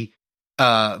see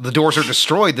the doors are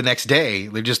destroyed the next day.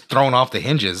 They're just thrown off the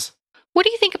hinges. What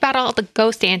do you think about all the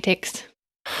ghost antics?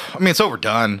 I mean, it's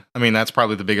overdone. I mean, that's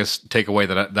probably the biggest takeaway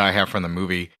that I have from the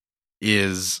movie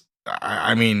is,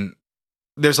 I mean,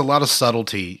 there's a lot of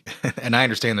subtlety, and I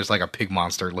understand there's like a pig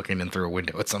monster looking in through a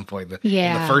window at some point in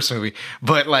the first movie,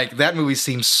 but like that movie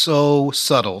seems so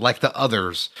subtle, like the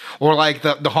others, or like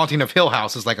the Haunting of Hill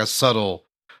House is like a subtle,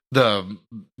 the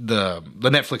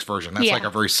Netflix version. That's like a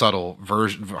very subtle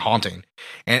version haunting,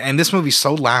 and this movie's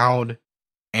so loud.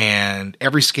 And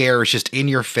every scare is just in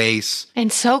your face.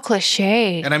 And so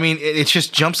cliche. And I mean, it's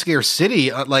just jump scare city.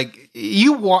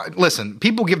 Listen,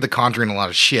 people give The Conjuring a lot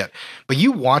of shit, but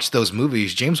you watch those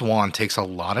movies, James Wan takes a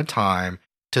lot of time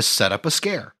to set up a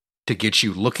scare, to get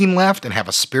you looking left and have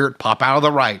a spirit pop out of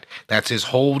the right. That's his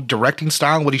whole directing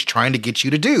style, what he's trying to get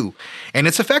you to do. And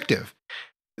it's effective.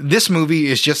 This movie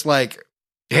is just like,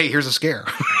 hey, here's a scare.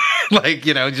 Like,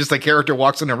 you know, just a character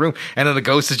walks in a room and then the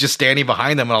ghost is just standing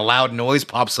behind them and a loud noise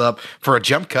pops up for a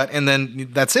jump cut. And then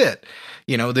that's it.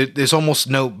 You know, there's almost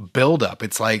no buildup.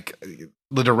 It's like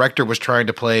the director was trying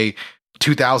to play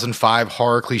 2005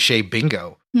 horror cliche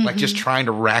bingo, like just trying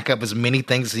to rack up as many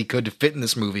things as he could to fit in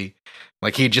this movie.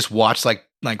 Like he had just watched like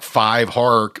five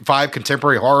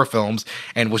contemporary horror films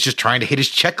and was just trying to hit his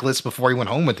checklist before he went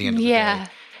home at the end of the day.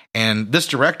 And this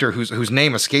director, whose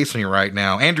name escapes me right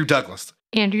now, Andrew Douglas,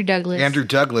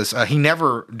 he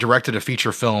never directed a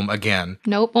feature film again.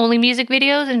 Nope, only music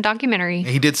videos and documentary.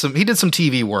 He did some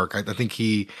TV work. I think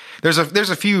there's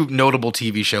a few notable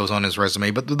TV shows on his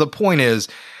resume, but the point is,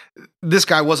 this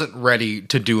guy wasn't ready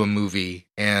to do a movie,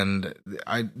 and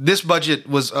this budget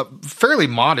was fairly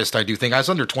modest. I do think I was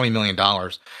under $20 million.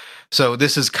 So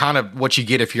this is kind of what you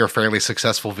get if you're a fairly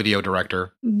successful video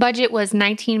director. Budget was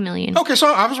 $19 million. Okay,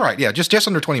 so I was right. Yeah, just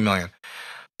under $20 million.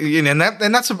 And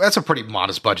that's a pretty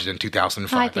modest budget in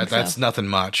 2005. That's nothing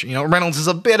much. You know, Reynolds is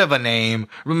a bit of a name.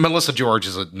 Melissa George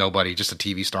is a nobody, just a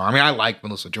TV star. I mean, I like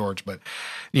Melissa George, but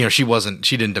you know, she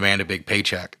didn't demand a big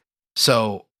paycheck.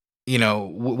 So, you know,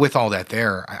 with all that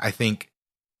there, I think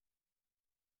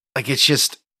like it's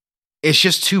just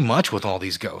too much with all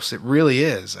these ghosts. It really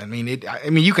is. I mean,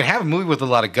 you can have a movie with a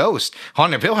lot of ghosts.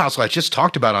 Haunting of Hill House, I just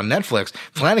talked about on Netflix.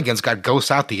 Flanagan's got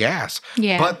ghosts out the ass.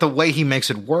 Yeah. But the way he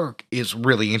makes it work is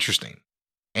really interesting.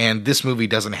 And this movie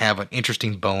doesn't have an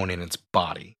interesting bone in its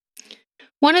body.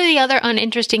 One of the other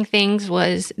uninteresting things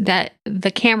was that the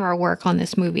camera work on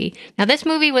this movie. Now, this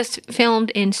movie was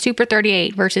filmed in Super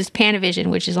 38 versus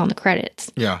Panavision, which is on the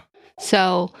credits. Yeah.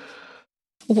 So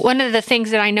one of the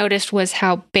things that I noticed was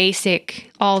how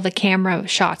basic all the camera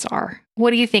shots are.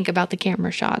 What do you think about the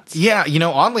camera shots? Yeah, you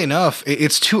know, oddly enough,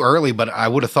 it's too early, but I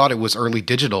would have thought it was early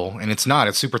digital, and it's not.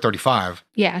 It's Super 35.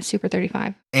 Yeah, Super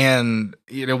 35. And,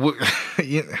 you know,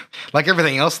 like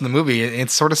everything else in the movie,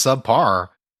 it's sort of subpar.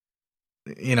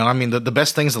 You know, I mean, the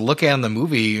best things to look at in the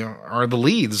movie are the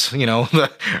leads, you know,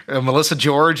 Melissa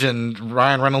George and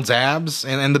Ryan Reynolds' abs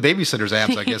and the babysitter's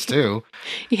abs, I guess, too.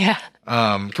 Yeah.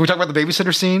 Can we talk about the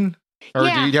babysitter scene? Or do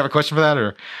you have a question for that?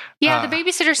 Or yeah, the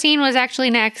babysitter scene was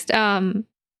actually next. The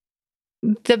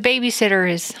babysitter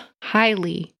is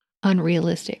highly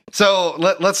unrealistic. So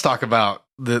let's talk about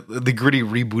the gritty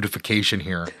rebootification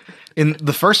here. In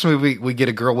the first movie, we get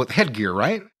a girl with headgear,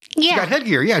 right? Yeah. She's got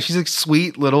headgear. Yeah, she's a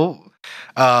sweet little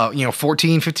 14,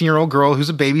 15-year-old girl who's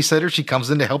a babysitter. She comes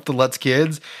in to help the Lutz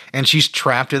kids, and she's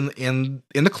trapped in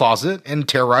the closet and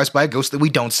terrorized by a ghost that we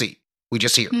don't see. We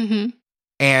just hear. Mm-hmm.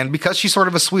 And because she's sort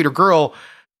of a sweeter girl,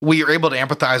 we are able to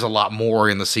empathize a lot more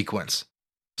in the sequence.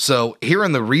 So here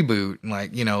in the reboot,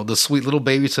 like, you know, the sweet little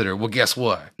babysitter, well, guess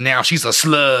what? Now she's a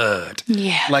slut.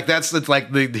 Yeah. Like it's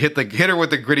like they hit her with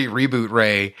the gritty reboot,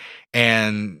 Ray.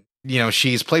 And, you know,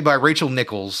 she's played by Rachel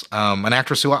Nichols, an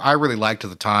actress who I really liked at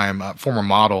the time, former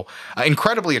model,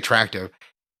 incredibly attractive.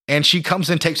 And she comes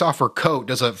in, takes off her coat,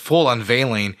 does a full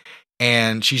unveiling,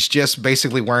 and she's just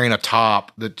basically wearing a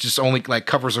top that just only like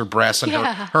covers her breasts, and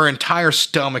her entire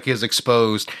stomach is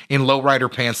exposed in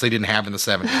lowrider pants they didn't have in the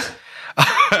 70s.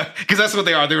 Because that's what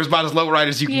they are. They're about as lowrider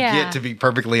as you can get, to be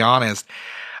perfectly honest.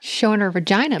 Showing her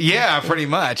vagina. Yeah, pretty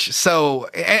much. So,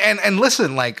 and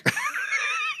listen, like,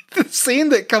 the scene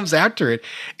that comes after it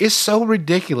is so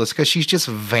ridiculous because she's just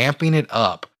vamping it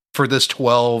up. for this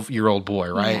 12-year-old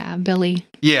boy, right? Yeah, Billy.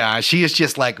 Yeah, she is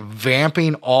just like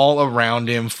vamping all around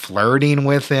him, flirting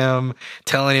with him,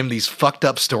 telling him these fucked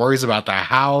up stories about the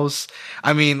house.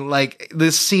 I mean, like,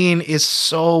 this scene is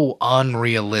so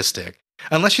unrealistic.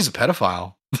 Unless she's a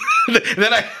pedophile.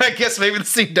 Then I guess maybe the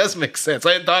scene does make sense.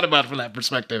 I hadn't thought about it from that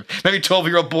perspective. Maybe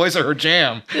 12-year-old boys are her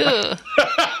jam.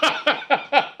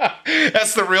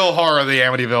 That's the real horror of the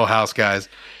Amityville house, guys.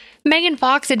 Megan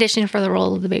Fox auditioned for the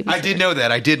role of the babysitter.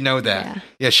 I did know that.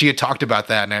 Yeah, she had talked about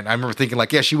that. And I remember thinking,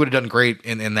 like, yeah, she would have done great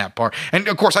in that part. And,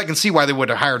 of course, I can see why they would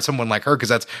have hired someone like her, because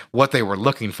that's what they were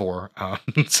looking for.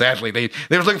 Sadly, they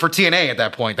were looking for TNA at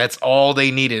that point. That's all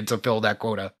they needed to fill that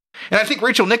quota. And I think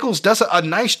Rachel Nichols does a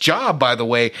nice job, by the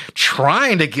way,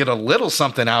 trying to get a little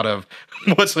something out of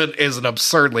what is an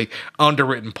absurdly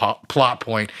underwritten plot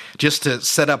point, just to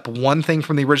set up one thing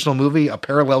from the original movie, a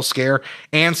parallel scare,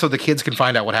 and so the kids can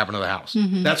find out what happened to the house.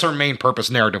 Mm-hmm. That's her main purpose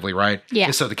narratively, right? Yeah.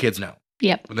 Just so the kids know.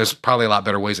 Yep. And there's probably a lot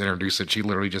better ways to introduce it. She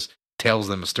literally just tells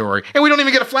them a story. And we don't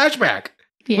even get a flashback.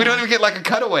 Yeah. We don't even get like a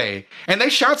cutaway. And they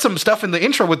shot some stuff in the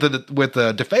intro with the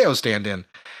DeFeo stand-in.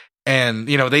 And,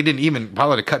 you know, they didn't even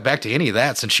bother to cut back to any of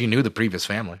that since she knew the previous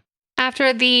family.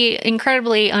 After the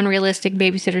incredibly unrealistic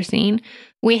babysitter scene,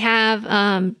 we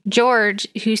have George,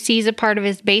 who sees a part of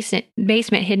his basement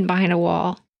hidden behind a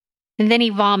wall. And then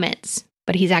he vomits,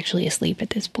 but he's actually asleep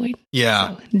at this point.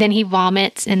 Yeah. So then he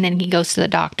vomits, and then he goes to the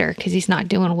doctor because he's not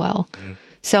doing well. Mm.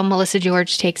 So Melissa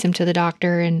George takes him to the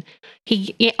doctor, and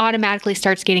he automatically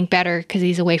starts getting better because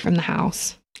he's away from the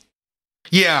house.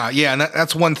 Yeah, and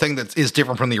that's one thing that is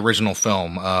different from the original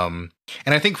film. And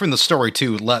I think from the story,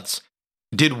 too, Lutz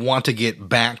did want to get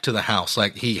back to the house.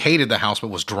 Like, he hated the house, but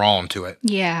was drawn to it.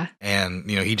 Yeah. And,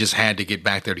 you know, he just had to get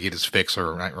back there to get his fix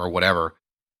or whatever.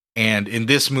 And in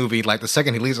this movie, like, the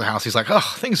second he leaves the house, he's like,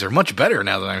 oh, things are much better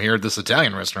now that I'm here at this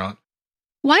Italian restaurant.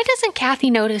 Why doesn't Kathy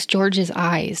notice George's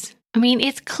eyes? I mean,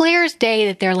 it's clear as day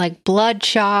that they're, like,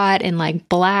 bloodshot and, like,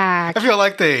 black. I feel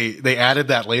like they added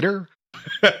that later.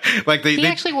 Like he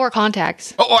actually wore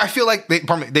contacts. Oh, I feel like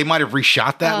they might have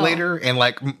reshot that later, and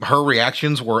like her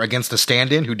reactions were against a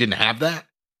stand-in who didn't have that.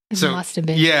 It must have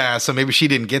been. Yeah, so maybe she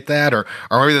didn't get that, or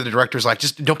maybe the director's like,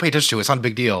 just don't pay attention to it. It's not a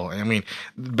big deal. I mean,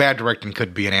 bad directing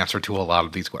could be an answer to a lot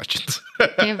of these questions.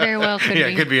 Yeah, very well could be. Yeah,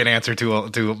 it could be an answer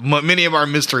to many of our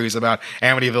mysteries about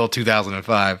Amityville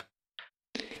 2005.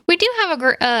 We do have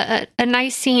a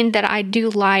nice scene that I do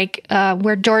like,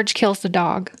 where George kills the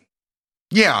dog.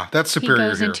 Yeah, that's superior. He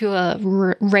goes into a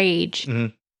rage.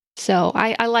 Mm-hmm. So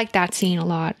I like that scene a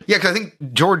lot. Yeah, because I think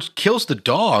George kills the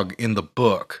dog in the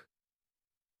book.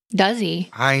 Does he?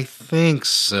 I think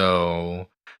so.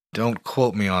 Don't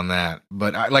quote me on that.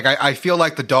 But I feel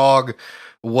like the dog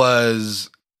was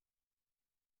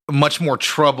much more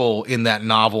trouble in that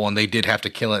novel, and they did have to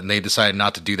kill it, and they decided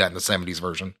not to do that in the 70s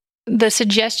version. The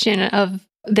suggestion of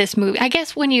this movie, I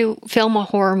guess when you film a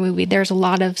horror movie, there's a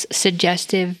lot of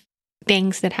suggestive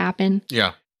things that happen.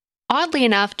 Yeah. Oddly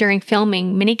enough, during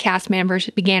filming, many cast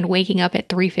members began waking up at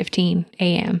 3:15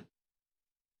 a.m.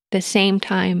 The same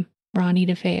time Ronnie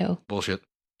DeFeo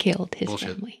killed his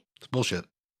family. It's bullshit.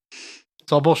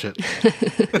 It's all bullshit.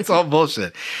 It's all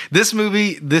bullshit. This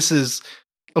movie,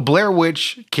 Blair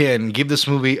Witch can give this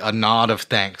movie a nod of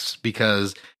thanks,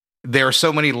 because there are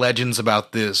so many legends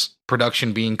about this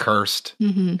production being cursed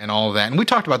and all of that. And we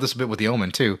talked about this a bit with The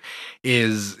Omen too,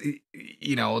 is,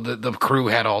 you know, the crew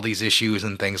had all these issues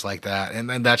and things like that. And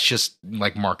then that's just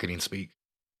like marketing speak.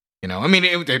 You know, I mean,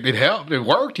 it helped. It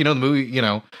worked. You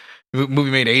know, the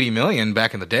movie made 80 million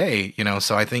back in the day, you know,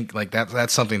 so I think like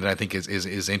that's something that I think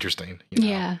is interesting. You know?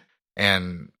 Yeah.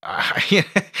 And,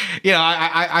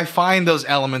 I find those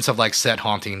elements of like set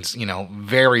hauntings, you know,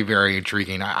 very, very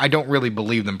intriguing. I don't really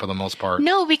believe them for the most part.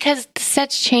 No, because the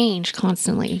sets change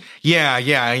constantly. Yeah.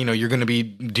 You know, you're going to be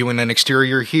doing an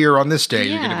exterior here on this day.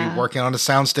 Yeah. You're going to be working on a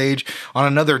soundstage on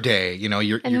another day. You know,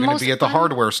 you're going to be at the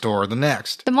hardware store the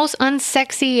next. The most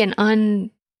unsexy and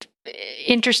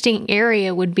uninteresting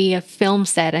area would be a film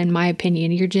set, in my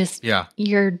opinion.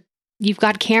 You've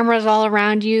got cameras all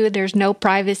around you. There's no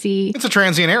privacy. It's a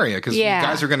transient area because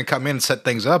guys are going to come in and set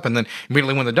things up, and then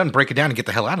immediately when they're done, break it down and get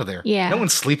the hell out of there. Yeah. No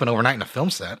one's sleeping overnight in a film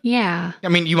set. Yeah. I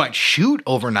mean, you might shoot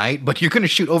overnight, but you're going to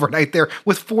shoot overnight there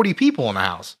with 40 people in the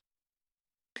house.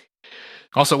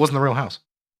 Also, it wasn't the real house.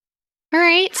 All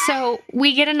right, so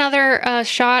we get another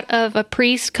shot of a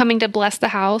priest coming to bless the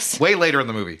house. Way later in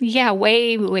the movie. Yeah,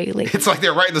 way later. It's like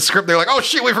they're writing the script. They're like, oh,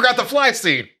 shit, we forgot the fly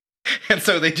scene. And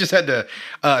so they just had to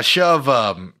shove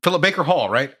Philip Baker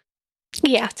Hall, right?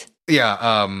 Yeah.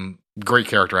 Yeah, great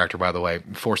character actor, by the way,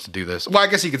 forced to do this. Well, I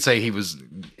guess you could say he was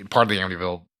part of the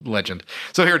Amityville legend.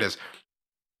 So here it is.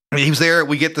 I mean, he was there.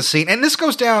 We get the scene, and this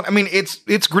goes down. I mean,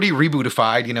 it's gritty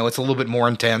rebootified. It's a little bit more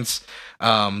intense.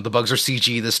 The bugs are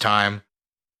CG this time.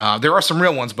 There are some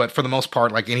real ones, but for the most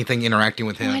part, like anything interacting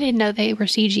with him. I didn't know they were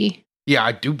CG. Yeah,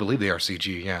 I do believe they are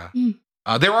CG. Yeah,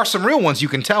 there are some real ones you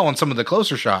can tell on some of the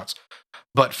closer shots,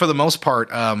 but for the most part,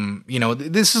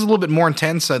 this is a little bit more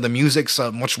intense. The music's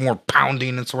much more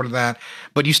pounding and sort of that,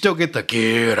 but you still get the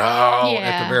get out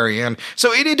at the very end.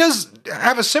 So it does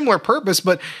have a similar purpose,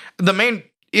 but the main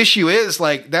issue is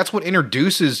like that's what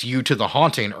introduces you to the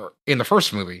haunting in the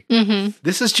first movie. Mm-hmm.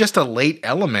 This is just a late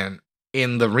element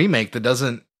in the remake that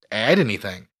doesn't add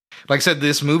anything. Like I said,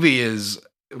 this movie is,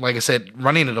 like I said,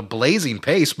 running at a blazing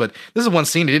pace, but this is one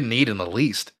scene it didn't need in the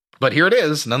least. But here it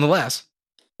is, nonetheless.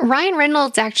 Ryan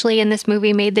Reynolds actually in this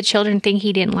movie made the children think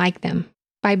he didn't like them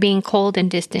by being cold and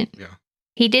distant. Yeah.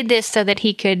 He did this so that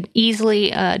he could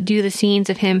easily do the scenes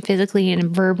of him physically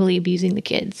and verbally abusing the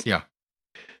kids. Yeah.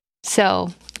 So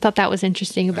I thought that was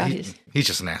interesting about his. He's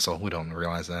just an asshole. We don't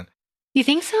realize that. You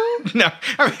think so? No,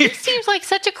 I mean, he seems like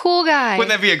such a cool guy. Wouldn't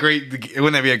that be a great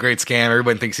scam?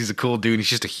 Everybody thinks he's a cool dude. He's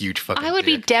just a huge fucking. I would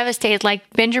dick. be devastated. Like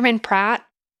Benjamin Pratt.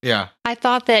 Yeah. I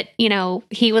thought that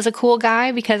he was a cool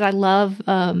guy because I love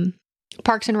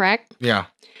Parks and Rec. Yeah.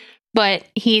 But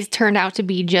he's turned out to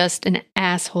be just an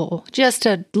asshole, just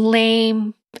a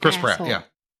lame. Chris asshole. Pratt. Yeah.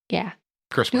 Yeah.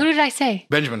 Chris Who Pratt. did I say?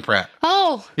 Benjamin Pratt.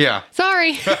 Oh, yeah.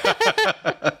 Sorry.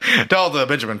 To all the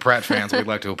Benjamin Pratt fans, we'd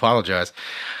like to apologize.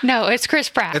 No, it's Chris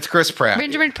Pratt. It's Chris Pratt.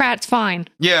 Benjamin Pratt's fine.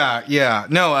 Yeah, yeah.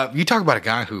 No, you talk about a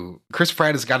guy who Chris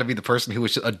Pratt has got to be the person who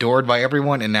was adored by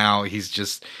everyone, and now he's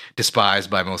just despised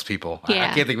by most people.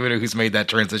 Yeah. I can't think of anyone who's made that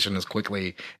transition as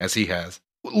quickly as he has.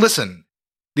 Listen,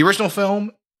 the original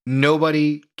film,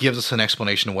 nobody gives us an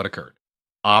explanation of what occurred.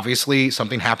 Obviously,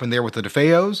 something happened there with the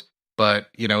DeFeos. But,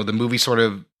 the movie sort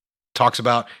of talks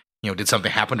about, did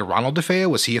something happen to Ronald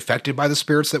DeFeo? Was he affected by the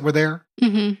spirits that were there?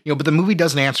 Mm-hmm. But the movie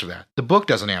doesn't answer that. The book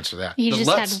doesn't answer that. He just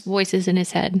had voices in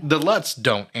his head. The Lutz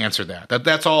don't answer that.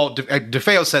 That's all.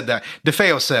 DeFeo said that.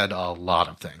 DeFeo said a lot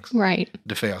of things. Right.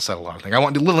 DeFeo said a lot of things. I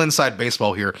want a little inside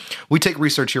baseball here. We take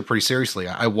research here pretty seriously.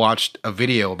 I watched a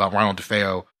video about Ronald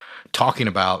DeFeo talking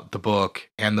about the book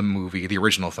and the movie, the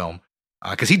original film,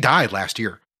 because he died last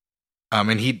year.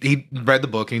 And he read the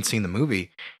book and he'd seen the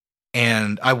movie,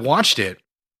 and I watched it,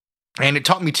 and it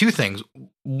taught me two things.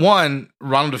 One,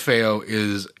 Ronald DeFeo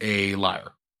is a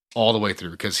liar all the way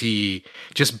through because he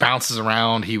just bounces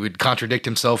around. He would contradict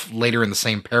himself later in the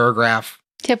same paragraph.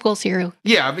 Typical serial.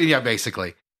 Yeah,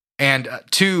 basically. And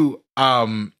two,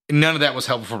 none of that was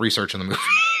helpful for research in the movie.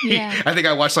 Yeah. I think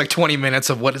I watched like 20 minutes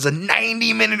of what is a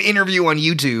 90-minute interview on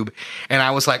YouTube, and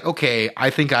I was like, okay, I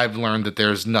think I've learned that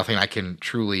there's nothing I can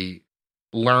truly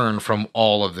learn from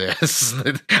all of this.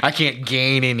 I can't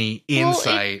gain any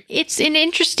insight. It's an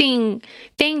interesting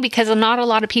thing because not a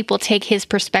lot of people take his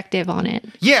perspective on it.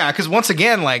 Yeah, because once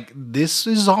again, like, this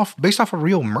is based off a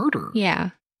real murder.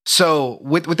 Yeah. So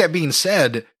with that being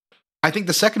said, I think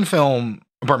the second film,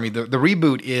 pardon me, the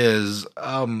reboot is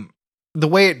the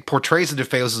way it portrays the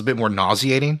DeFeos is a bit more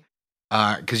nauseating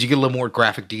because you get a little more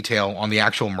graphic detail on the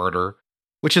actual murder,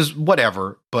 which is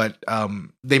whatever, but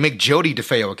they make Jodie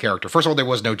DeFeo a character. First of all, there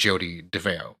was no Jodie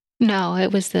DeFeo. No,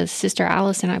 it was the sister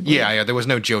Allison, I believe. Yeah, there was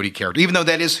no Jodie character, even though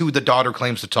that is who the daughter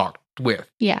claims to talk with.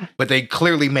 Yeah. But they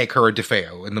clearly make her a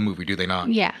DeFeo in the movie, do they not?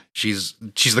 Yeah. She's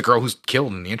the girl who's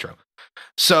killed in the intro.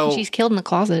 So she's killed in the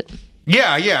closet.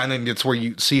 Yeah, and then it's where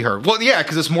you see her. Well, yeah,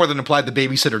 because it's more than implied the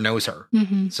babysitter knows her.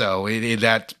 Mm-hmm. So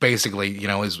that basically,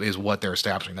 is what they're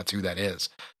establishing. That's who that is.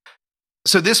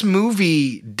 So this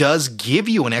movie does give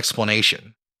you an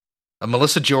explanation.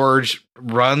 Melissa George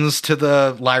runs to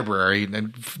the library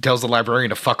and tells the librarian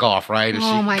to fuck off, right?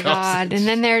 Oh my God. And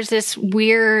then there's this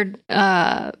weird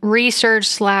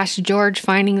research / George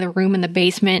finding the room in the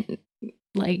basement,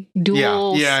 like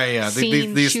duel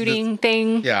scene shooting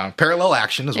thing. Yeah, parallel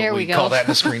action is what we call that in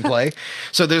the screenplay.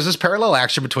 So there's this parallel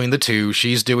action between the two.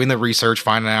 She's doing the research,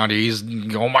 finding out he's,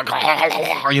 oh my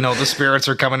God, the spirits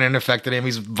are coming in and affected him.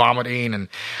 He's vomiting and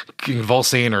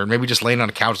convulsing, or maybe just laying on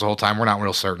a couch the whole time. We're not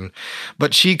real certain.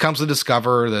 But she comes to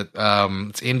discover that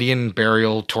it's Indian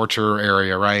burial torture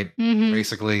area, right? Mm-hmm.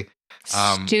 Basically.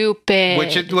 Stupid.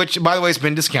 Which, by the way, has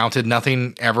been discounted.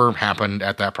 Nothing ever happened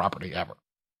at that property, ever.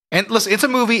 And listen, it's a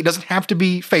movie. It doesn't have to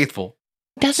be faithful.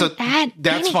 Doesn't add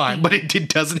That's anything. fine, but it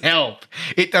doesn't help.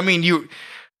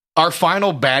 Our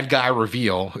final bad guy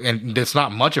reveal, and it's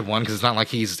not much of one because it's not like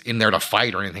he's in there to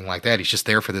fight or anything like that. He's just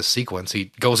there for this sequence.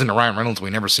 He goes into Ryan Reynolds. We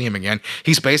never see him again.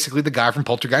 He's basically the guy from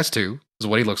Poltergeist 2, is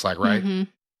what he looks like, right? Mm-hmm.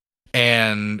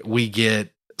 And we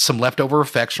get some leftover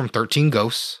effects from 13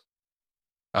 Ghosts.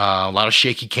 A lot of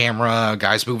shaky camera,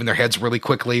 guys moving their heads really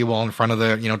quickly while in front of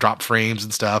the, drop frames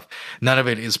and stuff. None of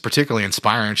it is particularly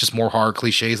inspiring. It's just more horror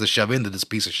cliches to shove into this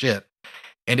piece of shit.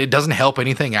 And it doesn't help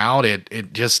anything out.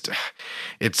 It's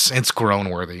groan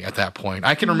worthy at that point.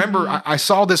 I can remember I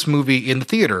saw this movie in the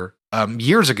theater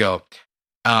years ago.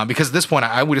 Because at this point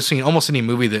I would have seen almost any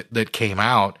movie that came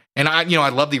out. And I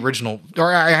love the original,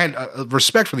 or I had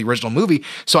respect for the original movie.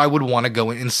 So I would want to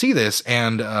go in and see this.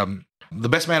 And, the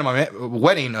best man at my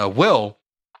wedding, Will,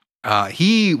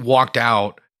 he walked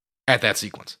out at that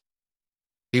sequence.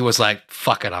 He was like,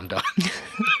 fuck it, I'm done.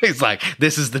 He's like,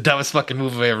 this is the dumbest fucking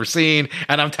movie I've ever seen,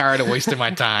 and I'm tired of wasting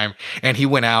my time. And he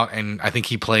went out, and I think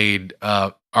he played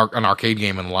an arcade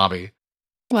game in the lobby.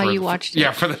 While you watched it.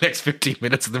 Yeah, for the next 15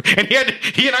 minutes. And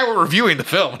he and I were reviewing the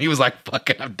film. He was like, fuck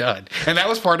it, I'm done. And that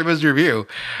was part of his review.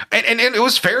 And it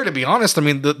was fair, to be honest. I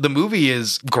mean, the movie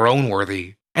is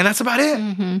groan-worthy. And that's about it.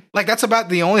 Mm-hmm. Like, that's about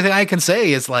the only thing I can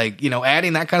say is, like,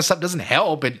 adding that kind of stuff doesn't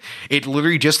help. It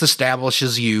literally just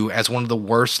establishes you as one of the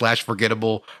worst /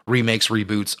 forgettable remakes,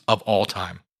 reboots of all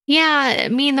time. Yeah, I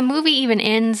mean, the movie even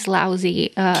ends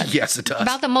lousy. Yes, it does.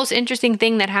 About the most interesting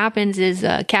thing that happens is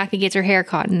Kathy gets her hair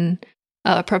caught in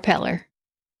a propeller.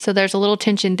 So there's a little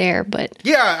tension there, but...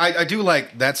 Yeah, I do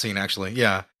like that scene, actually.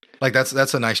 Yeah. Like,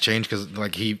 that's a nice change because,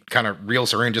 like, he kind of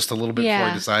reels her in just a little bit before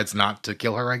he decides not to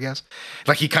kill her, I guess.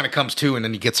 Like, he kind of comes to and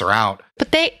then he gets her out.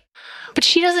 But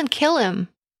she doesn't kill him.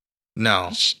 No.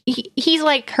 He's,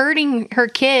 like, hurting her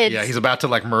kids. Yeah, he's about to,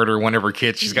 like, murder one of her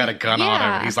kids. She's got a gun on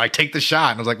her. He's like, take the shot.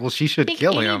 And I was like, well, she should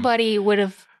kill him. Anybody would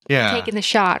have taken the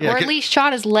shot. Or at least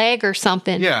shot his leg or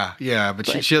something. Yeah, but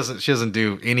she doesn't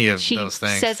do any of those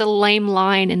things. She says a lame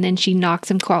line and then she knocks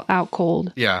him out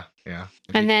cold. Yeah.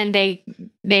 And then they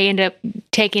end up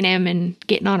taking him and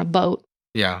getting on a boat.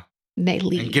 Yeah. They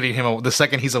leave. And getting him, the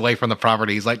second he's away from the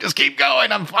property, he's like, just keep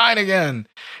going, I'm fine again.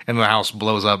 And the house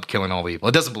blows up, killing all the evil.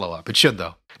 It doesn't blow up. It should,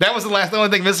 though. That was the only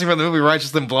thing missing from the movie, right?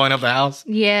 Just them blowing up the house.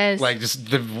 Yes. Like, just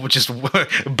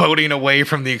boating away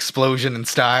from the explosion in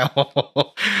style.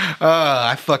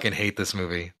 I fucking hate this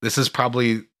movie. This is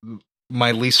probably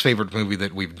my least favorite movie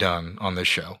that we've done on this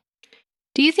show.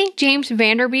 Do you think James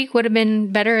Vanderbeek would have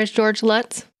been better as George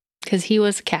Lutz? Because he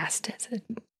was cast as it.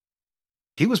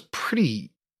 He was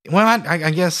pretty... Well,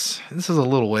 I guess this is a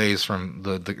little ways from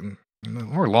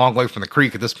we're a long way from the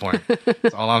creek at this point.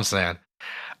 That's all I'm saying.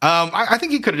 I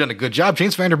think he could have done a good job.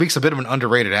 James Vanderbeek's a bit of an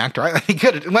underrated actor. I think he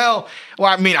could have... Well,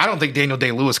 I mean, I don't think Daniel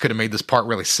Day-Lewis could have made this part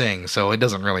really sing, so it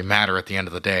doesn't really matter at the end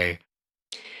of the day.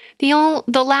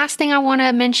 The last thing I want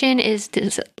to mention is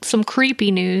some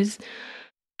creepy news.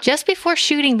 Just before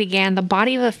shooting began, the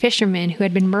body of a fisherman who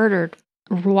had been murdered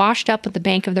washed up at the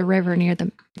bank of the river near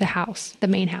the house, the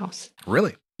main house.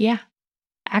 Really? Yeah.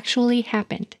 Actually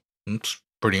happened. That's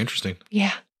pretty interesting.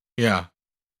 Yeah. Yeah.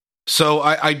 So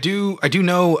I do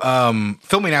know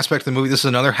filming aspect of the movie. This is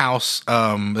another house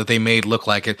that they made look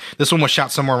like it. This one was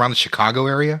shot somewhere around the Chicago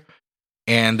area,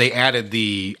 and they added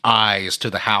the eyes to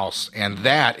the house, and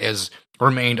that has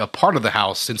remained a part of the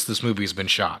house since this movie has been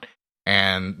shot.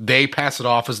 And they pass it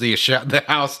off as the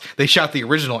house they shot the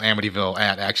original Amityville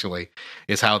at, actually,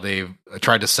 is how they've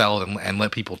tried to sell it and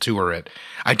let people tour it.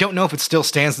 I don't know if it still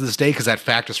stands to this day because that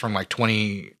fact is from like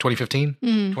 2015,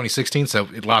 2016. So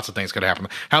lots of things could happen.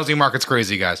 Housing market's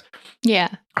crazy, guys. Yeah.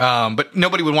 But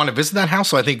nobody would want to visit that house.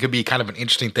 So I think it could be kind of an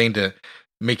interesting thing to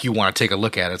make you want to take a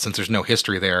look at it since there's no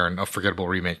history there and a forgettable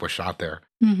remake was shot there.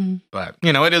 Mm-hmm. But,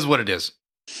 it is what it is.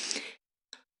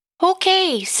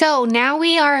 Okay, so now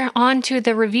we are on to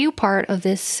the review part of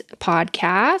this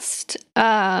podcast.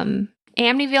 Amityville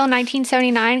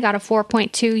 1979 got a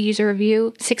 4.2 user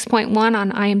review, 6.1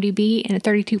 on IMDb, and a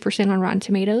 32% on Rotten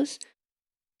Tomatoes.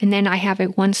 And then I have a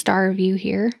 1-star review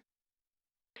here.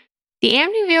 The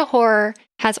Amityville Horror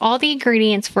has all the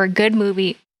ingredients for a good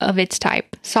movie of its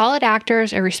type. Solid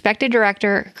actors, a respected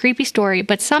director, a creepy story,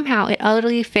 but somehow it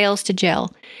utterly fails to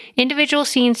gel. Individual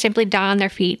scenes simply die on their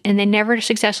feet, and they never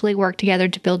successfully work together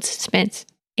to build suspense.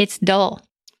 It's dull.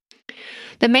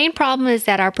 The main problem is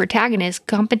that our protagonists,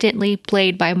 competently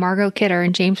played by Margot Kidder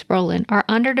and James Brolin, are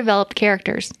underdeveloped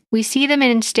characters. We see them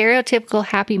in stereotypical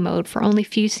happy mode for only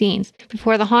few scenes,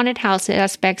 before the haunted house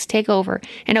aspects take over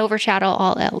and overshadow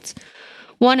all else.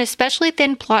 One especially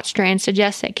thin plot strand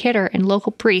suggests that Kidder and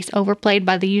local priest, overplayed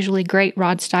by the usually great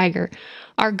Rod Steiger,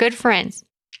 are good friends.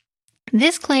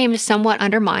 This claim is somewhat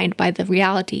undermined by the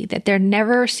reality that they're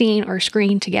never seen or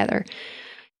screened together.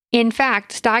 In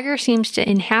fact, Steiger seems to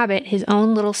inhabit his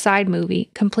own little side movie,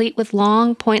 complete with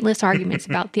long, pointless arguments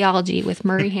about theology with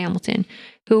Murray Hamilton,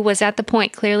 who was at the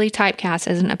point clearly typecast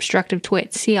as an obstructive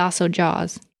twit. See also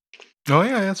Jaws. Oh,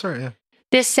 yeah, that's right, yeah.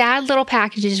 This sad little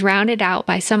package is rounded out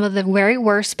by some of the very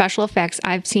worst special effects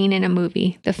I've seen in a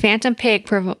movie. The Phantom Pig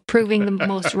proving the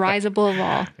most risible of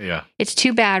all. Yeah. It's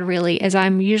too bad, really, as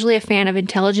I'm usually a fan of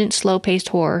intelligent, slow-paced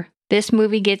horror. This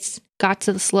movie got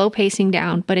to the slow pacing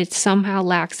down, but it somehow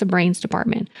lacks the brains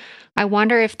department. I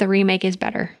wonder if the remake is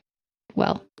better.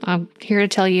 Well, I'm here to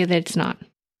tell you that it's not.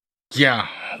 Yeah.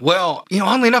 Well,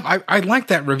 oddly enough, I like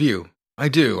that review. I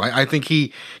do. I think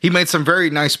he made some very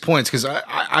nice points, because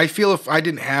I feel if I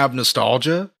didn't have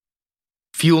nostalgia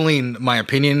fueling my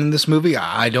opinion in this movie,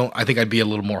 I think I'd be a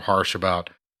little more harsh about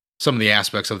some of the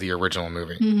aspects of the original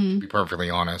movie, to be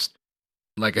perfectly honest.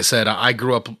 Like I said, I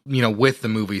grew up, with the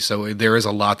movie, so there is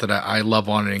a lot that I love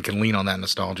on it and can lean on that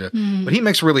nostalgia. But he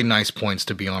makes really nice points,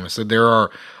 to be honest. There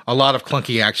are a lot of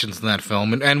clunky actions in that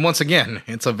film. And once again,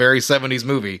 it's a very 70s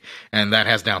movie, and that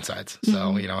has downsides.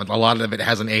 So, a lot of it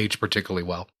hasn't aged particularly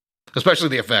well, especially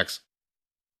the effects.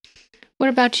 What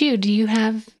about you? Do you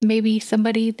have maybe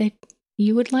somebody that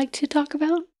you would like to talk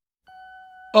about?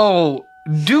 Oh,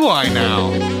 do I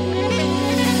now?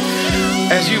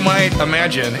 As you might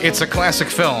imagine, it's a classic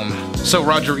film, so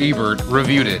Roger Ebert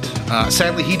reviewed it.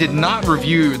 Sadly, he did not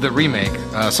review the remake,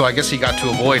 so I guess he got to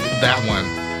avoid that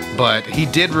one. But he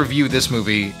did review this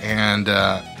movie, and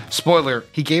spoiler,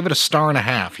 he gave it a 1.5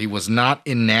 stars. He was not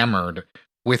enamored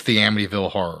with the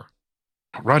Amityville Horror.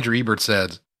 Roger Ebert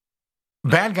said,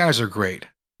 "Bad guys are great.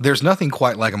 There's nothing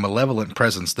quite like a malevolent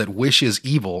presence that wishes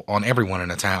evil on everyone in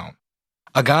a town.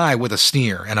 A guy with a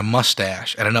sneer and a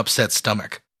mustache and an upset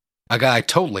stomach. A guy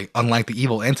totally unlike the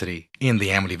evil entity in the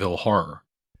Amityville Horror.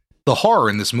 The horror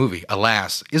in this movie,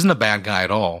 alas, isn't a bad guy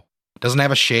at all. Doesn't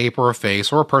have a shape or a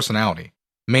face or a personality.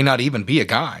 May not even be a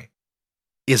guy.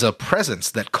 Is a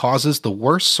presence that causes the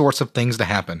worst sorts of things to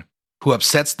happen. Who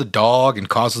upsets the dog and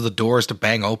causes the doors to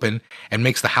bang open and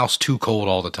makes the house too cold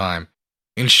all the time.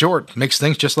 In short, makes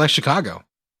things just like Chicago.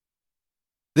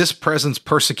 This presence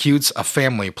persecutes a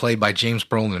family played by James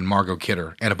Brolin and Margot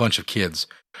Kidder and a bunch of kids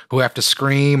who have to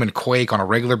scream and quake on a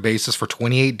regular basis for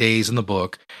 28 days in the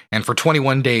book and for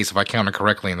 21 days if I counted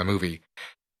correctly in the movie.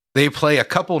 They play a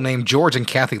couple named George and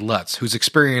Kathy Lutz, whose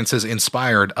experiences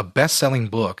inspired a best-selling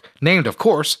book named, of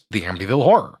course, The Amityville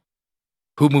Horror,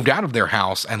 who moved out of their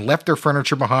house and left their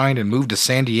furniture behind and moved to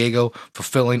San Diego,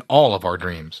 fulfilling all of our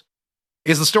dreams.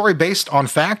 Is the story based on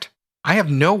fact? I have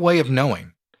no way of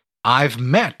knowing. I've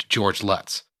met George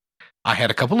Lutz. I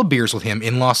had a couple of beers with him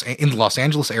in the Los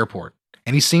Angeles airport,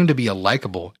 and he seemed to be a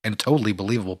likable and totally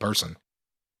believable person.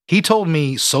 He told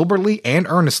me soberly and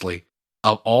earnestly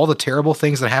of all the terrible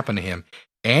things that happened to him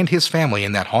and his family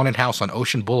in that haunted house on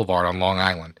Ocean Boulevard on Long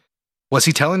Island. Was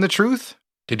he telling the truth?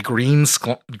 Did green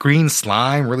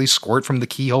slime really squirt from the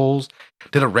keyholes?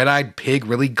 Did a red-eyed pig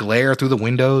really glare through the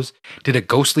windows? Did a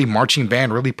ghostly marching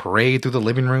band really parade through the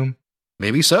living room?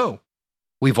 Maybe so.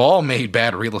 We've all made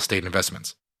bad real estate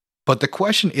investments. But the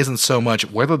question isn't so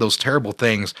much whether those terrible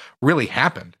things really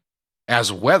happened,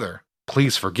 as whether,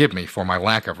 please forgive me for my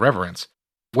lack of reverence,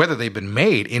 whether they've been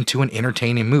made into an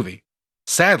entertaining movie.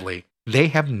 Sadly, they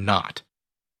have not.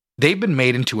 They've been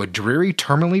made into a dreary,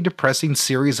 terminally depressing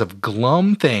series of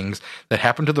glum things that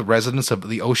happen to the residents of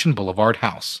the Ocean Boulevard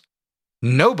house.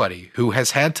 Nobody who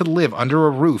has had to live under a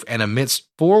roof and amidst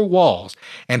 4 walls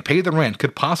and pay the rent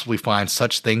could possibly find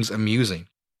such things amusing.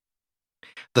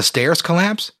 The stairs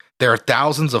collapse. There are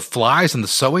thousands of flies in the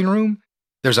sewing room.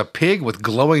 There's a pig with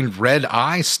glowing red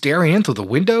eyes staring in through the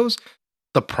windows.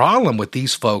 The problem with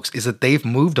these folks is that they've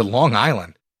moved to Long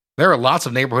Island. There are lots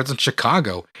of neighborhoods in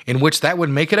Chicago in which that would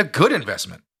make it a good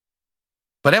investment.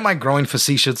 But am I growing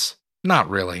facetious? Not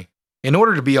really. In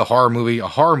order to be a horror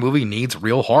movie needs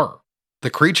real horror. The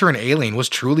creature in Alien was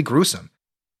truly gruesome.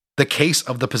 The case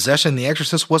of the possession in The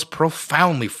Exorcist was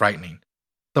profoundly frightening.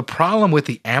 The problem with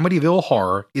the Amityville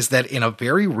Horror is that in a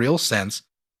very real sense,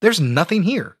 there's nothing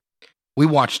here. We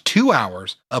watch 2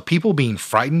 hours of people being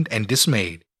frightened and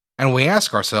dismayed, and we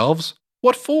ask ourselves,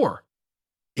 what for?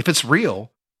 If it's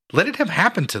real, let it have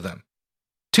happened to them.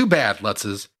 Too bad,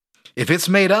 Lutzes. If it's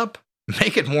made up,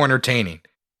 make it more entertaining.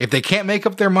 If they can't make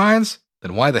up their minds,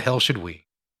 then why the hell should we?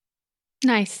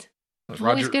 Nice.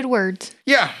 Always good words.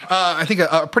 Yeah, I think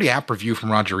a pretty apt review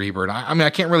from Roger Ebert. I mean, I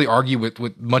can't really argue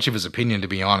with much of his opinion, to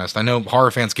be honest. I know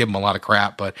horror fans give him a lot of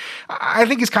crap, but I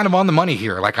think he's kind of on the money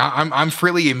here. Like, I'm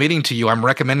freely admitting to you, I'm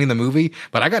recommending the movie,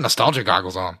 but I got nostalgia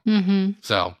goggles on. Mm-hmm.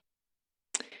 So.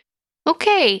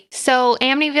 Okay, so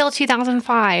Amityville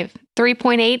 2005,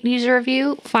 3.8 user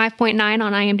review, 5.9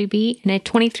 on IMDb, and a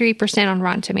 23% on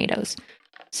Rotten Tomatoes.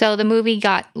 So the movie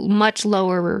got much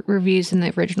lower reviews than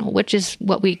the original, which is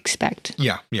what we expect.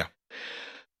 Yeah.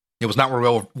 It was not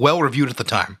well reviewed at the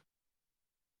time.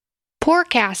 Poor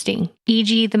casting,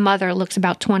 e.g. the mother looks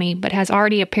about 20 but has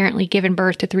already apparently given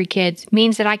birth to 3 kids,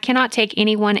 means that I cannot take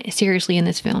anyone seriously in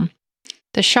this film.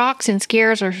 The shocks and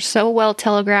scares are so well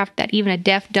telegraphed that even a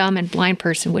deaf, dumb, and blind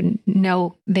person would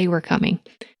know they were coming.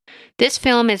 This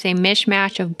film is a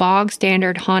mishmash of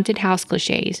bog-standard haunted house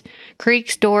cliches,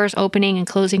 creaks, doors opening and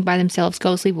closing by themselves,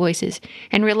 ghostly voices,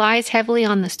 and relies heavily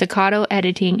on the staccato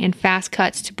editing and fast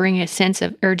cuts to bring a sense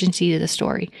of urgency to the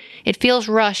story. It feels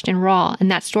rushed and raw,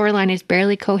 and that storyline is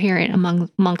barely coherent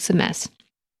amongst the mess.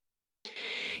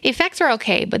 Effects are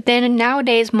okay, but then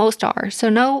nowadays most are, so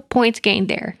no points gained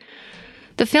there.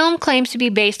 The film claims to be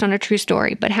based on a true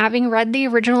story, but having read the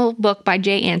original book by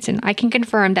Jay Anson, I can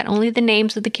confirm that only the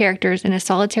names of the characters in a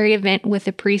solitary event with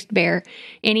the priest bear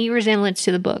any resemblance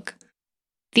to the book.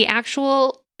 The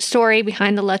actual story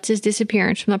behind the Lutz's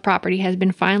disappearance from the property has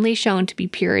been finally shown to be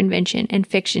pure invention and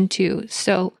fiction too,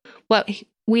 so what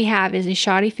we have is a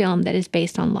shoddy film that is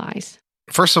based on lies.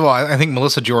 First of all, I think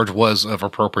Melissa George was of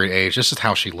appropriate age. This is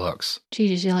how she looks.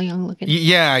 She's just young looking.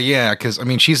 Yeah, because, I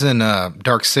mean, she's in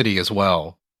Dark City as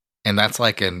well. And that's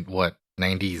like in,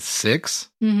 96?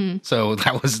 Mm-hmm. So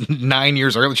that was 9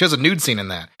 years early. She has a nude scene in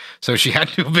that. So she had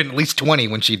to have been at least 20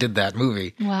 when she did that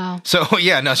movie. Wow. So,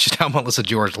 yeah, no, it's just how Melissa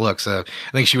George looks. I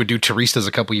think she would do Teresa's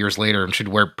a couple years later, and she'd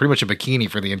wear pretty much a bikini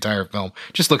for the entire film.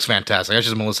 Just looks fantastic. That's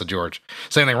just Melissa George.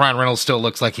 Same thing, Ryan Reynolds still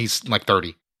looks like he's like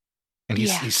 30. And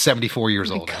he's 74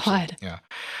 years old. God. Actually. Yeah.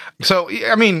 So,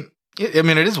 I mean, it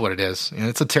is what it is.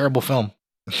 It's a terrible film.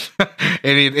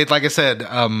 It like I said,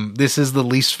 this is the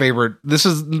least favorite. This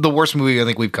is the worst movie I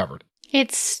think we've covered.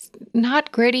 It's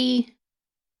not gritty.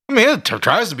 I mean, it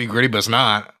tries to be gritty, but it's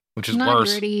not, which is not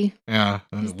worse. Gritty. Yeah,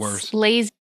 it's It's worse. lazy.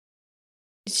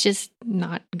 It's just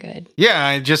not good.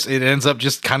 Yeah, it ends up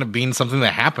just kind of being something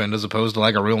that happened as opposed to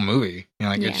like a real movie.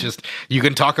 It's just, you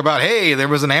can talk about, hey, there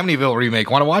was an Amityville remake.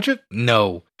 Want to watch it?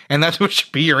 No. And that's what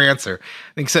should be your answer.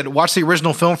 Like I said, watch the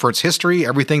original film for its history,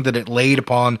 everything that it laid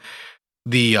upon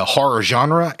the horror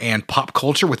genre and pop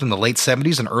culture within the late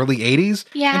 70s and early 80s.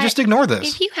 Yeah. And just ignore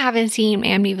this. If you haven't seen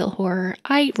Amityville Horror,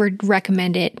 I would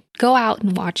recommend it. Go out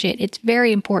and watch it. It's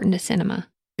very important to cinema.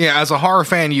 Yeah, as a horror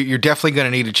fan, you're definitely going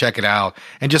to need to check it out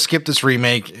and just skip this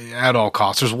remake at all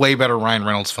costs. There's way better Ryan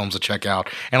Reynolds films to check out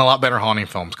and a lot better haunting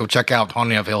films. Go check out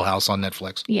Haunting of Hill House on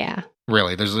Netflix. Yeah.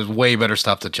 Really, there's way better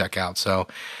stuff to check out. So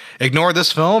ignore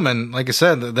this film, and like I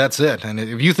said, that's it. And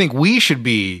if you think we should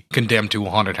be condemned to a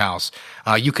haunted house,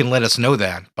 you can let us know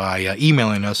that by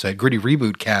emailing us at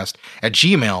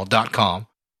grittyrebootcast@gmail.com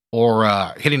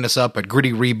or hitting us up at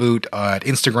grittyreboot at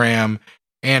Instagram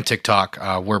and TikTok.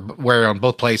 We're on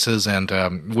both places, and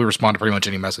we respond to pretty much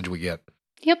any message we get.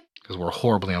 Yep. Because we're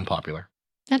horribly unpopular.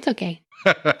 That's okay.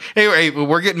 Anyway,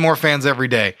 we're getting more fans every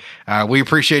day. We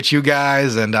appreciate you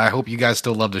guys, and I hope you guys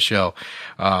still love the show.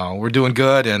 We're doing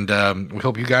good, and we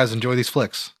hope you guys enjoy these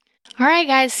flicks. All right,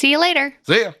 guys. See you later.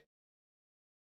 See ya.